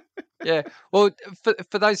 Yeah. Yeah. Well,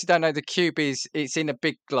 for those who don't know, the cube it's in a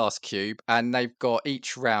big glass cube, and they've got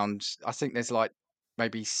each round. I think there's like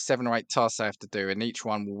maybe 7 or 8 tasks they have to do, and each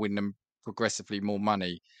one will win them progressively more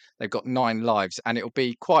money. They've got 9 lives, and it'll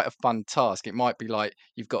be quite a fun task. It might be like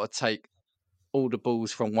you've got to take all the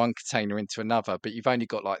balls from one container into another, but you've only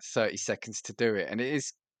got like 30 seconds to do it. And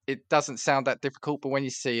it doesn't sound that difficult, but when you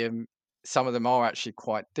see them, some of them are actually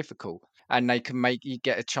quite difficult. And they can make you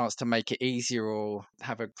get a chance to make it easier or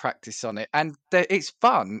have a practice on it. And it's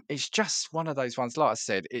fun. It's just one of those ones, like I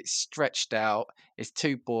said, it's stretched out. It's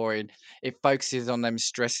too boring. It focuses on them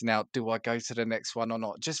stressing out, do I go to the next one or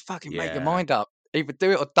not? Just fucking make your Yeah. mind up. Either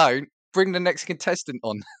do it or don't. Bring the next contestant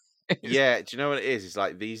on. Yeah, do you know what it is? It's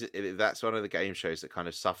like that's one of the game shows that kind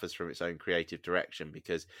of suffers from its own creative direction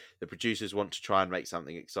because the producers want to try and make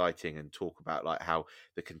something exciting and talk about like how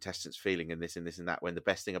the contestants feeling and this and this and that, when the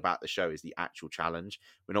best thing about the show is the actual challenge.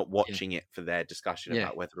 We're not watching it for their discussion Yeah.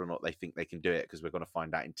 about whether or not they think they can do it, because we're going to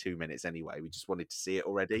find out in 2 minutes anyway. We just wanted to see it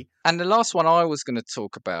already. And the last one I was going to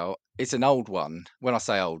talk about is an old one. When I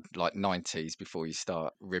say old, like 90s, before you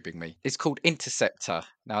start ribbing me. It's called Interceptor.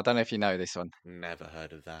 Now, I don't know if you know this one. Never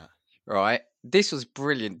heard of that. Right. This was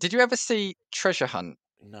brilliant. Did you ever see Treasure Hunt?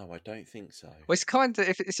 No, I don't think so. Well, it's kind of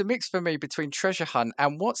it's a mix for me between Treasure Hunt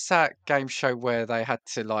and what's that game show where they had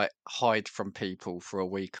to like hide from people for a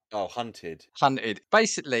week? Oh, Hunted. Hunted.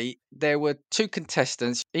 Basically, there were 2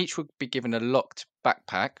 contestants. Each would be given a locked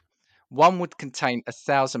backpack. One would contain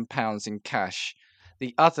 £1,000 in cash.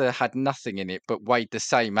 The other had nothing in it, but weighed the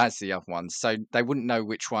same as the other one, so they wouldn't know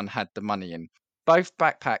which one had the money in. Both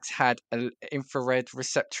backpacks had an infrared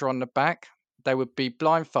receptor on the back. They would be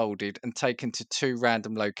blindfolded and taken to 2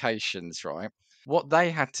 random locations, right? What they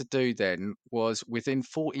had to do then was within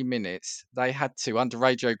 40 minutes, they had to, under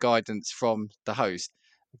radio guidance from the host,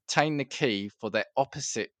 obtain the key for their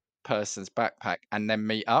opposite person's backpack and then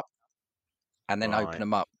meet up and then open Right.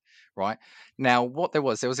 them up, right? Now, what there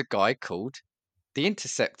was a guy called the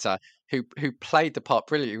Interceptor who played the part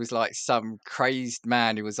brilliantly. He was like some crazed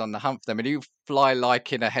man who was on the hunt for them, and he would fly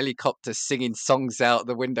like in a helicopter singing songs out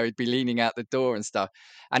the window. He'd be leaning out the door and stuff,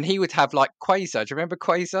 and he would have like Quasar. Do you remember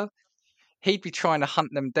Quasar? He'd be trying to hunt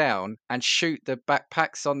them down and shoot the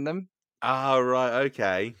backpacks on them. Ah, right,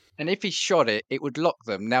 okay. And if he shot it, it would lock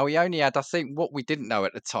them. Now he only had, I think, what we didn't know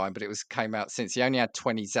at the time, but it was came out since, he only had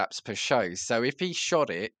 20 zaps per show. So if he shot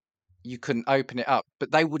it, you couldn't open it up,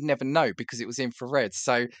 but they would never know because it was infrared.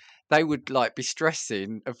 So they would like be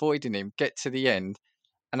stressing, avoiding him, get to the end,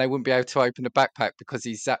 and they wouldn't be able to open the backpack because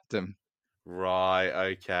he zapped them.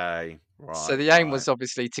 Right, okay. So Right, the aim right. was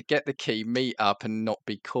obviously to get the key, meet up, and not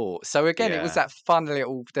be caught. So again, it was Yeah. that fun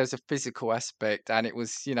little. There's a physical aspect, and it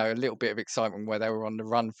was a little bit of excitement where they were on the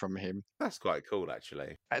run from him. That's quite cool,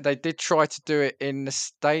 actually. They did try to do it in the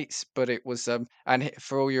States, but it was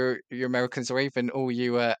for all your Americans or even all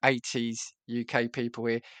you 80s UK people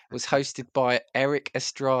here, it was hosted by Eric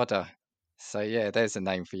Estrada. So yeah, there's a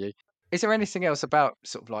name for you. Is there anything else about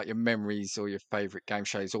sort of like your memories or your favorite game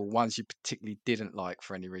shows or ones you particularly didn't like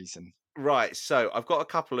for any reason? Right, so I've got a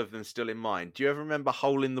couple of them still in mind. Do you ever remember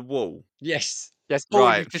Hole in the Wall? Yes. Yes. Oh,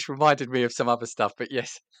 Right. you've just reminded me of some other stuff, but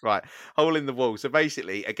yes. Right, Hole in the Wall. So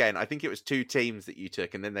basically, again, I think it was 2 teams that you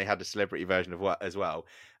took, and then they had a celebrity version of what as well.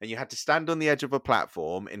 And you had to stand on the edge of a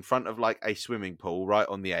platform in front of like a swimming pool, right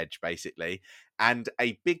on the edge, basically. And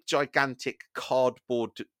a big, gigantic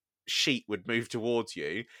cardboard sheet would move towards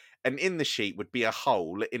you. And in the sheet would be a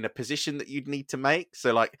hole in a position that you'd need to make.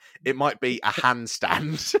 So, like, it might be a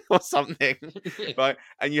handstand or something, right?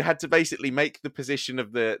 And you had to basically make the position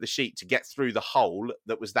of the sheet to get through the hole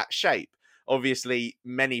that was that shape. Obviously,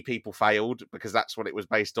 many people failed because that's what it was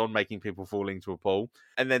based on, making people fall into a pool.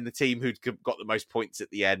 And then the team who'd got the most points at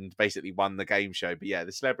the end basically won the game show. But yeah,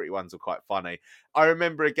 the celebrity ones were quite funny. I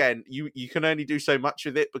remember, again, you can only do so much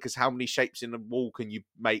with it because how many shapes in the wall can you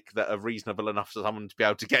make that are reasonable enough for someone to be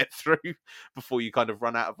able to get through before you kind of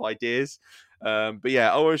run out of ideas? But yeah,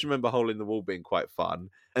 I always remember Hole in the Wall being quite fun.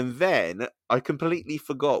 And then I completely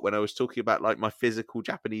forgot when I was talking about like my physical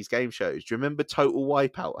Japanese game shows. Do you remember Total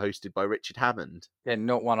Wipeout hosted by Richard Hammond? Yeah,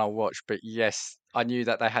 not one I watched, but yes, I knew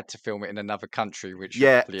that they had to film it in another country, which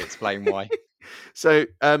Yeah. should probably explain why. So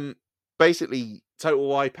basically, Total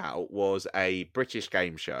Wipeout was a British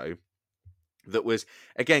game show that was,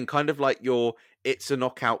 again, kind of like your It's a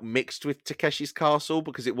Knockout mixed with Takeshi's Castle,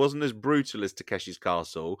 because it wasn't as brutal as Takeshi's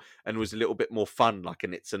Castle and was a little bit more fun, like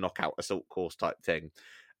an It's a Knockout assault course type thing.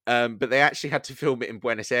 But they actually had to film it in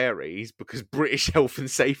Buenos Aires because British health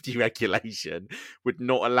and safety regulation would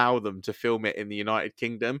not allow them to film it in the United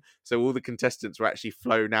Kingdom. So all the contestants were actually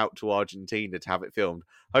flown out to Argentina to have it filmed,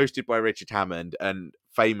 hosted by Richard Hammond, and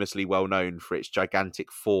famously well known for its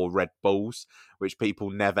gigantic 4 red balls, which people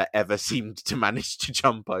never ever seemed to manage to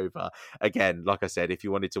jump over. Again, like I said, if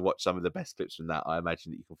you wanted to watch some of the best clips from that, I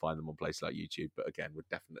imagine that you can find them on places like YouTube, but again, would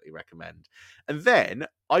definitely recommend. And then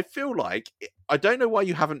I feel like, I don't know why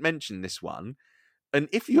you haven't mentioned this one, and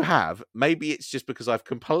if you have, maybe it's just because I've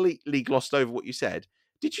completely glossed over what you said.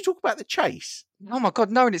 Did you talk about The Chase? Oh my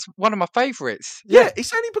God, no, and it's one of my favourites. Yeah,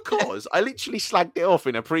 it's only because I literally slagged it off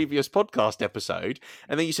in a previous podcast episode,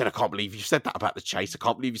 and then you said, I can't believe you said that about The Chase. I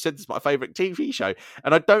can't believe you said this is my favourite TV show.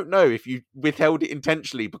 And I don't know if you withheld it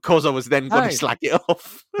intentionally because I was then going to slag it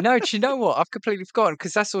off. No, do you know what? I've completely forgotten,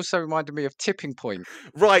 because that's also reminded me of Tipping Point.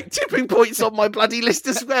 Right, Tipping Point's on my bloody list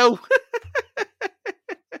as well.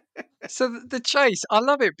 So The Chase, I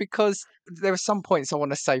love it because there are some points I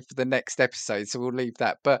want to save for the next episode, so we'll leave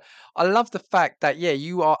that. But I love the fact that, yeah,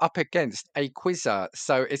 you are up against a quizzer.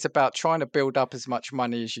 So it's about trying to build up as much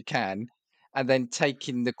money as you can and then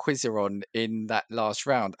taking the quizzer on in that last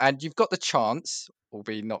round. And you've got the chance,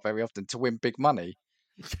 albeit not very often, to win big money.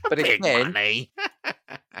 But Big again, money.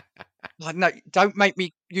 like, no, don't make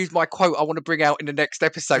me use my quote I want to bring out in the next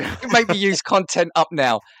episode. Don't make me use content up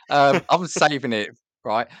now. I'm saving it.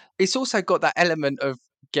 Right. It's also got that element of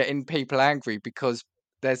getting people angry because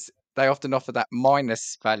they often offer that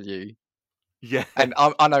minus value. Yeah. And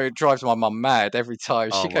I know it drives my mum mad every time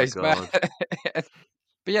Oh she my goes mad. God.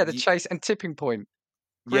 But yeah, The Ye- Chase and Tipping Point.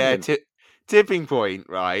 Yeah, Brilliant. Tipping Point,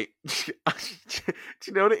 right? Do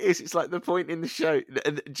you know what it is? It's like the point in the show.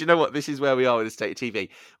 Do you know what? This is where we are with the state of TV.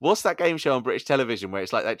 What's that game show on British television where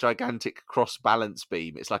it's like that gigantic cross balance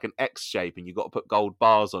beam? It's like an X shape and you've got to put gold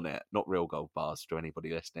bars on it. Not real gold bars to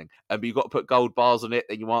anybody listening. But you've got to put gold bars on it,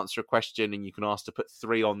 then you answer a question and you can ask to put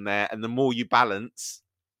 3 on there. And the more you balance,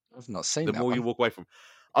 I've not seen the that more one. you walk away from.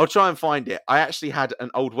 I'll try and find it. I actually had an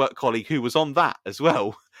old work colleague who was on that as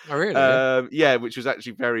well. Oh, really? Yeah, which was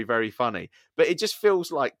actually very, very funny. But it just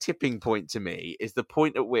feels like Tipping Point to me is the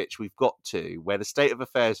point at which we've got to where the state of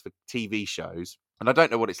affairs for TV shows, and I don't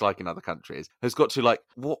know what it's like in other countries, has got to like,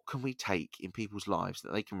 what can we take in people's lives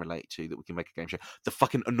that they can relate to that we can make a game show? The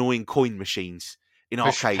fucking annoying coin machines in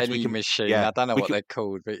Push arcades. penny machine. yeah, I don't know we what can- they're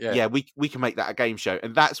called, but yeah. yeah, we can make that a game show.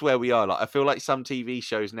 And that's where we are. Like, I feel like some TV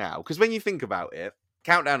shows now, because when you think about it,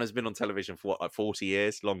 Countdown has been on television for what, like 40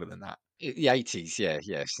 years? Longer than that. The 80s, yeah.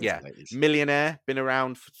 Since Yeah. the 80s. Millionaire, been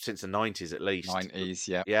around since the 90s at least. 90s,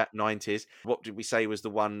 yeah. Yeah, 90s. What did we say was the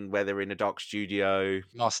one where they're in a dark studio?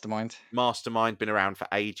 Mastermind. Mastermind, been around for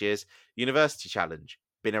ages. University Challenge,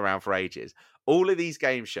 been around for ages. All of these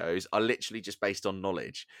game shows are literally just based on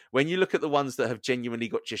knowledge. When you look at the ones that have genuinely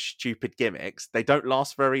got just stupid gimmicks, they don't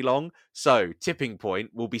last very long. So Tipping Point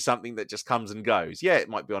will be something that just comes and goes. Yeah, it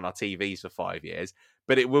might be on our TVs for 5 years,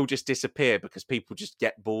 but it will just disappear because people just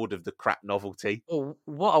get bored of the crap novelty. Well,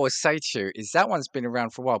 what I would say to you is that one's been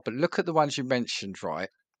around for a while, but look at the ones you mentioned, right?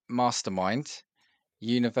 Mastermind,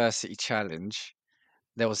 University Challenge.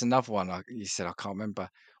 There was another one you said, I can't remember.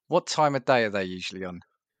 What time of day are they usually on?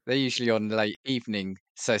 They're usually on late evening,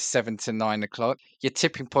 so 7 to 9 o'clock. Your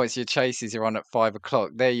Tipping Points, your Chases are on at 5 o'clock.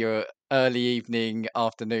 They're your early evening,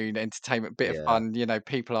 afternoon entertainment, bit of Yeah. fun. You know,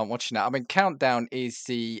 people aren't watching that. I mean, Countdown is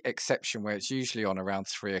the exception where it's usually on around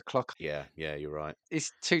 3 o'clock. Yeah, you're right.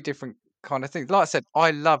 It's 2 different kind of things. Like I said, I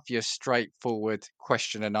love your straightforward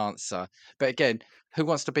question and answer. But again, Who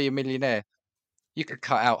Wants to Be a Millionaire? You could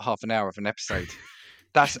cut out half an hour of an episode.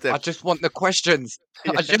 I just want the questions.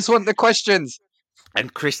 I just want the questions.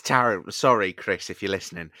 And Chris Tarrant, sorry, Chris, if you're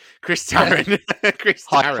listening. Chris Tarrant. Chris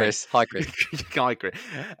Hi, Tarrant. Chris. Hi, Chris. Hi, Chris.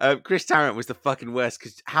 Chris Tarrant was the fucking worst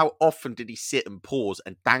because how often did he sit and pause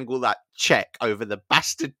and dangle that check over the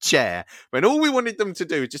bastard chair when all we wanted them to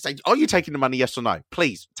do is just say, are you taking the money, yes or no?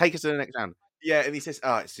 Please, take us to the next round. Yeah, and he says,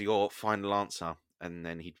 it's your final answer. And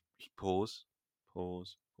then he'd pause.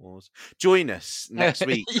 Join us next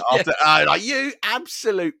week Yeah. after like, you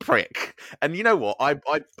absolute prick. And you know what?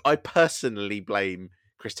 I personally blame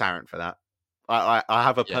Chris Tarrant for that. I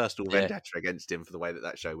have a personal vendetta against him for the way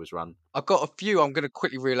that show was run. I've got a few I'm going to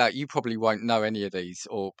quickly reel out. You probably won't know any of these,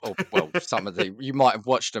 or well, some of the you might have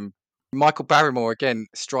watched them. Michael Barrymore again,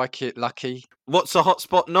 Strike It Lucky. What's a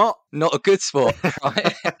hotspot not? Not a good sport,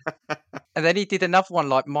 right? And then he did another one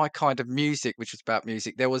like My Kind of Music, which was about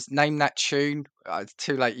music. There was Name That Tune. It's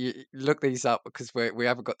too late. You look these up because we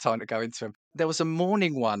haven't got time to go into them. There was a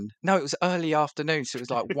morning one. No, it was early afternoon. So it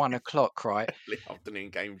was like 1 o'clock, right? Early afternoon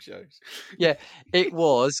game shows. Yeah, it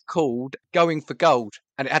was called Going for Gold.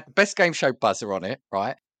 And it had the best game show buzzer on it,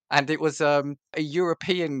 right? And it was a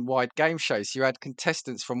European-wide game show. So you had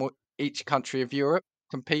contestants from each country of Europe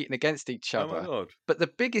competing against each Oh other. my God. But the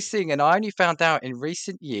biggest thing, and I only found out in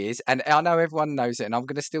recent years, and I know everyone knows it, and I'm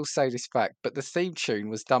going to still say this fact, but the theme tune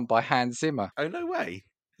was done by Hans Zimmer. Oh, no way.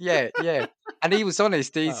 Yeah. And he was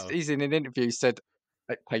honest. Wow. He's in an interview said,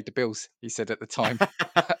 "It paid the bills," he said at the time.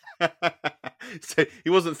 So he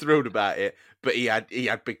wasn't thrilled about it, but he had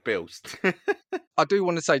big bills. I do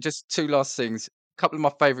want to say just two last things. A couple of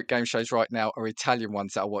my favourite game shows right now are Italian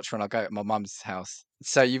ones that I watch when I go to my mum's house.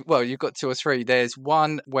 So you've got 2 or 3. There's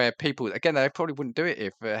one where people, again, they probably wouldn't do it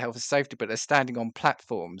if health and safety, but they're standing on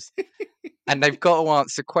platforms and they've got to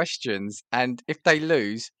answer questions. And if they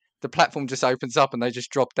lose, the platform just opens up and they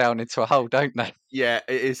just drop down into a hole, don't they? Yeah,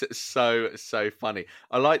 it is so funny.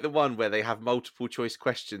 I like the one where they have multiple choice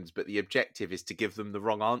questions, but the objective is to give them the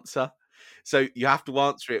wrong answer. So you have to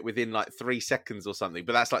answer it within like 3 seconds or something.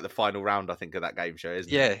 But that's like the final round, I think, of that game show,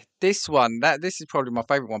 isn't it? Yeah, this is probably my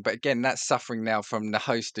favourite one. But again, that's suffering now from the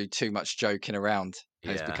host do too much joking around.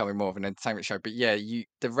 And it's Yeah. becoming more of an entertainment show. But yeah,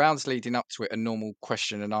 the rounds leading up to it are normal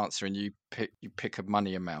question and answer, and you pick a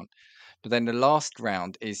money amount. But then the last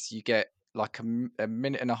round is you get like a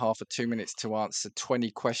minute and a half or 2 minutes to answer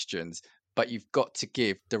 20 questions, but you've got to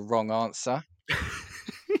give the wrong answer.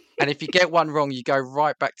 And if you get one wrong, you go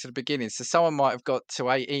right back to the beginning. So someone might have got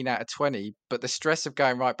to 18 out of 20, but the stress of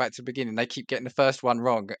going right back to the beginning, they keep getting the first one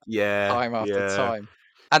wrong time after time.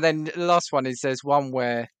 And then the last one is there's one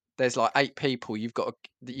where there's like 8 people. You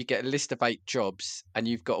get a list of 8 jobs, and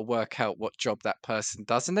you've got to work out what job that person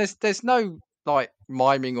does. And there's no like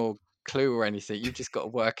miming or clue or anything. You've just got to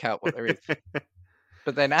work out what there is.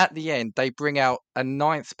 But then at the end, they bring out a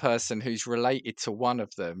 9th person who's related to one of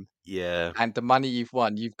them. Yeah. And the money you've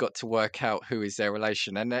won, you've got to work out who is their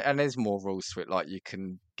relation. And there's more rules to it, like you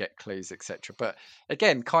can get clues, etc. But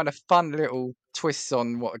again, kind of fun little twists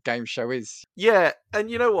on what a game show is. Yeah, and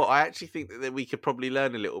you know what? I actually think that we could probably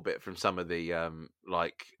learn a little bit from some of the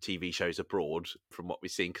like TV shows abroad from what we've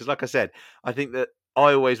seen. Because like I said, I think that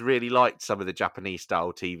I always really liked some of the Japanese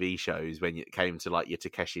style TV shows when it came to like your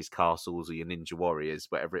Takeshi's Castles or your Ninja Warriors,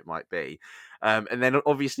 whatever it might be. And then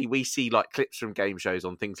obviously we see like clips from game shows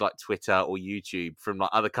on things like Twitter or YouTube from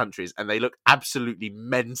like other countries, and they look absolutely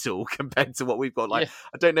mental compared to what we've got. Like,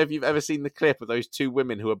 I don't know if you've ever seen the clip of those 2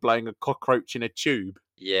 women who are blowing a cockroach in a tube.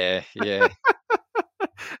 Yeah.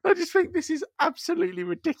 I just think this is absolutely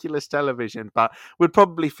ridiculous television, but would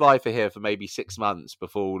probably fly for here for maybe 6 months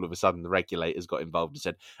before all of a sudden the regulators got involved and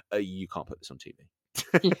said, you can't put this on TV.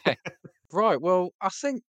 Yeah. Right. Well, I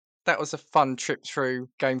think that was a fun trip through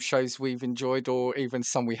game shows we've enjoyed, or even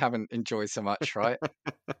some we haven't enjoyed so much, right?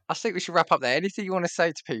 I think we should wrap up there. Anything you want to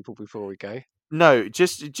say to people before we go? No,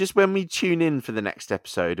 just when we tune in for the next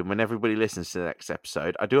episode and when everybody listens to the next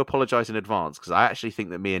episode, I do apologise in advance because I actually think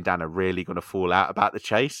that me and Dan are really going to fall out about The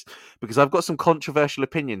Chase, because I've got some controversial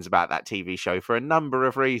opinions about that TV show for a number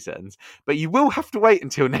of reasons, but you will have to wait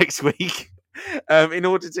until next week in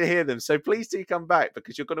order to hear them. So please do come back,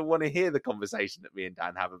 because you're going to want to hear the conversation that me and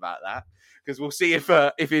Dan have about that, because we'll see if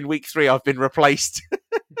in week 3 I've been replaced.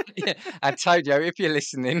 Yeah. Antonio, if you're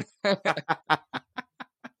listening...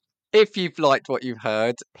 If you've liked what you've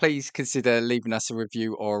heard, please consider leaving us a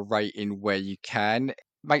review or a rating where you can.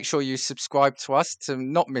 Make sure you subscribe to us to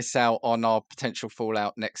not miss out on our potential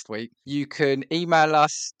fallout next week. You can email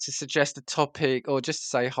us to suggest a topic or just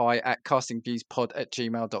say hi at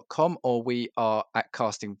castingviewspod@gmail.com, or we are at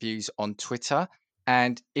castingviews on Twitter.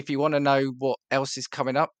 And if you want to know what else is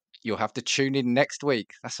coming up, you'll have to tune in next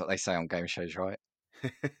week. That's what they say on game shows, right?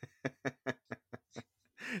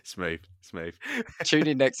 Smooth. Tune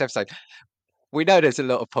in next episode. We know there's a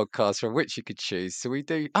lot of podcasts from which you could choose, so we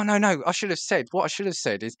do. Oh no! I should have said what I should have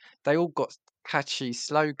said is they all got catchy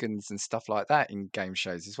slogans and stuff like that in game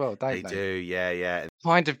shows as well, don't they? They do, yeah.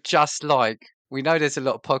 Kind of just like we know there's a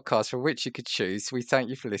lot of podcasts from which you could choose. So we thank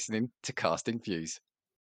you for listening to Casting Views.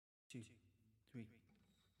 2, 3,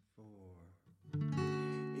 4.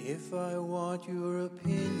 If I want your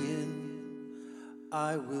opinion,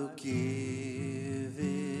 I will give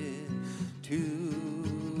it to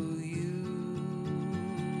you.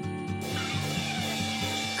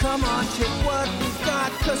 Come on, take what we've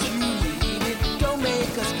got, 'cause you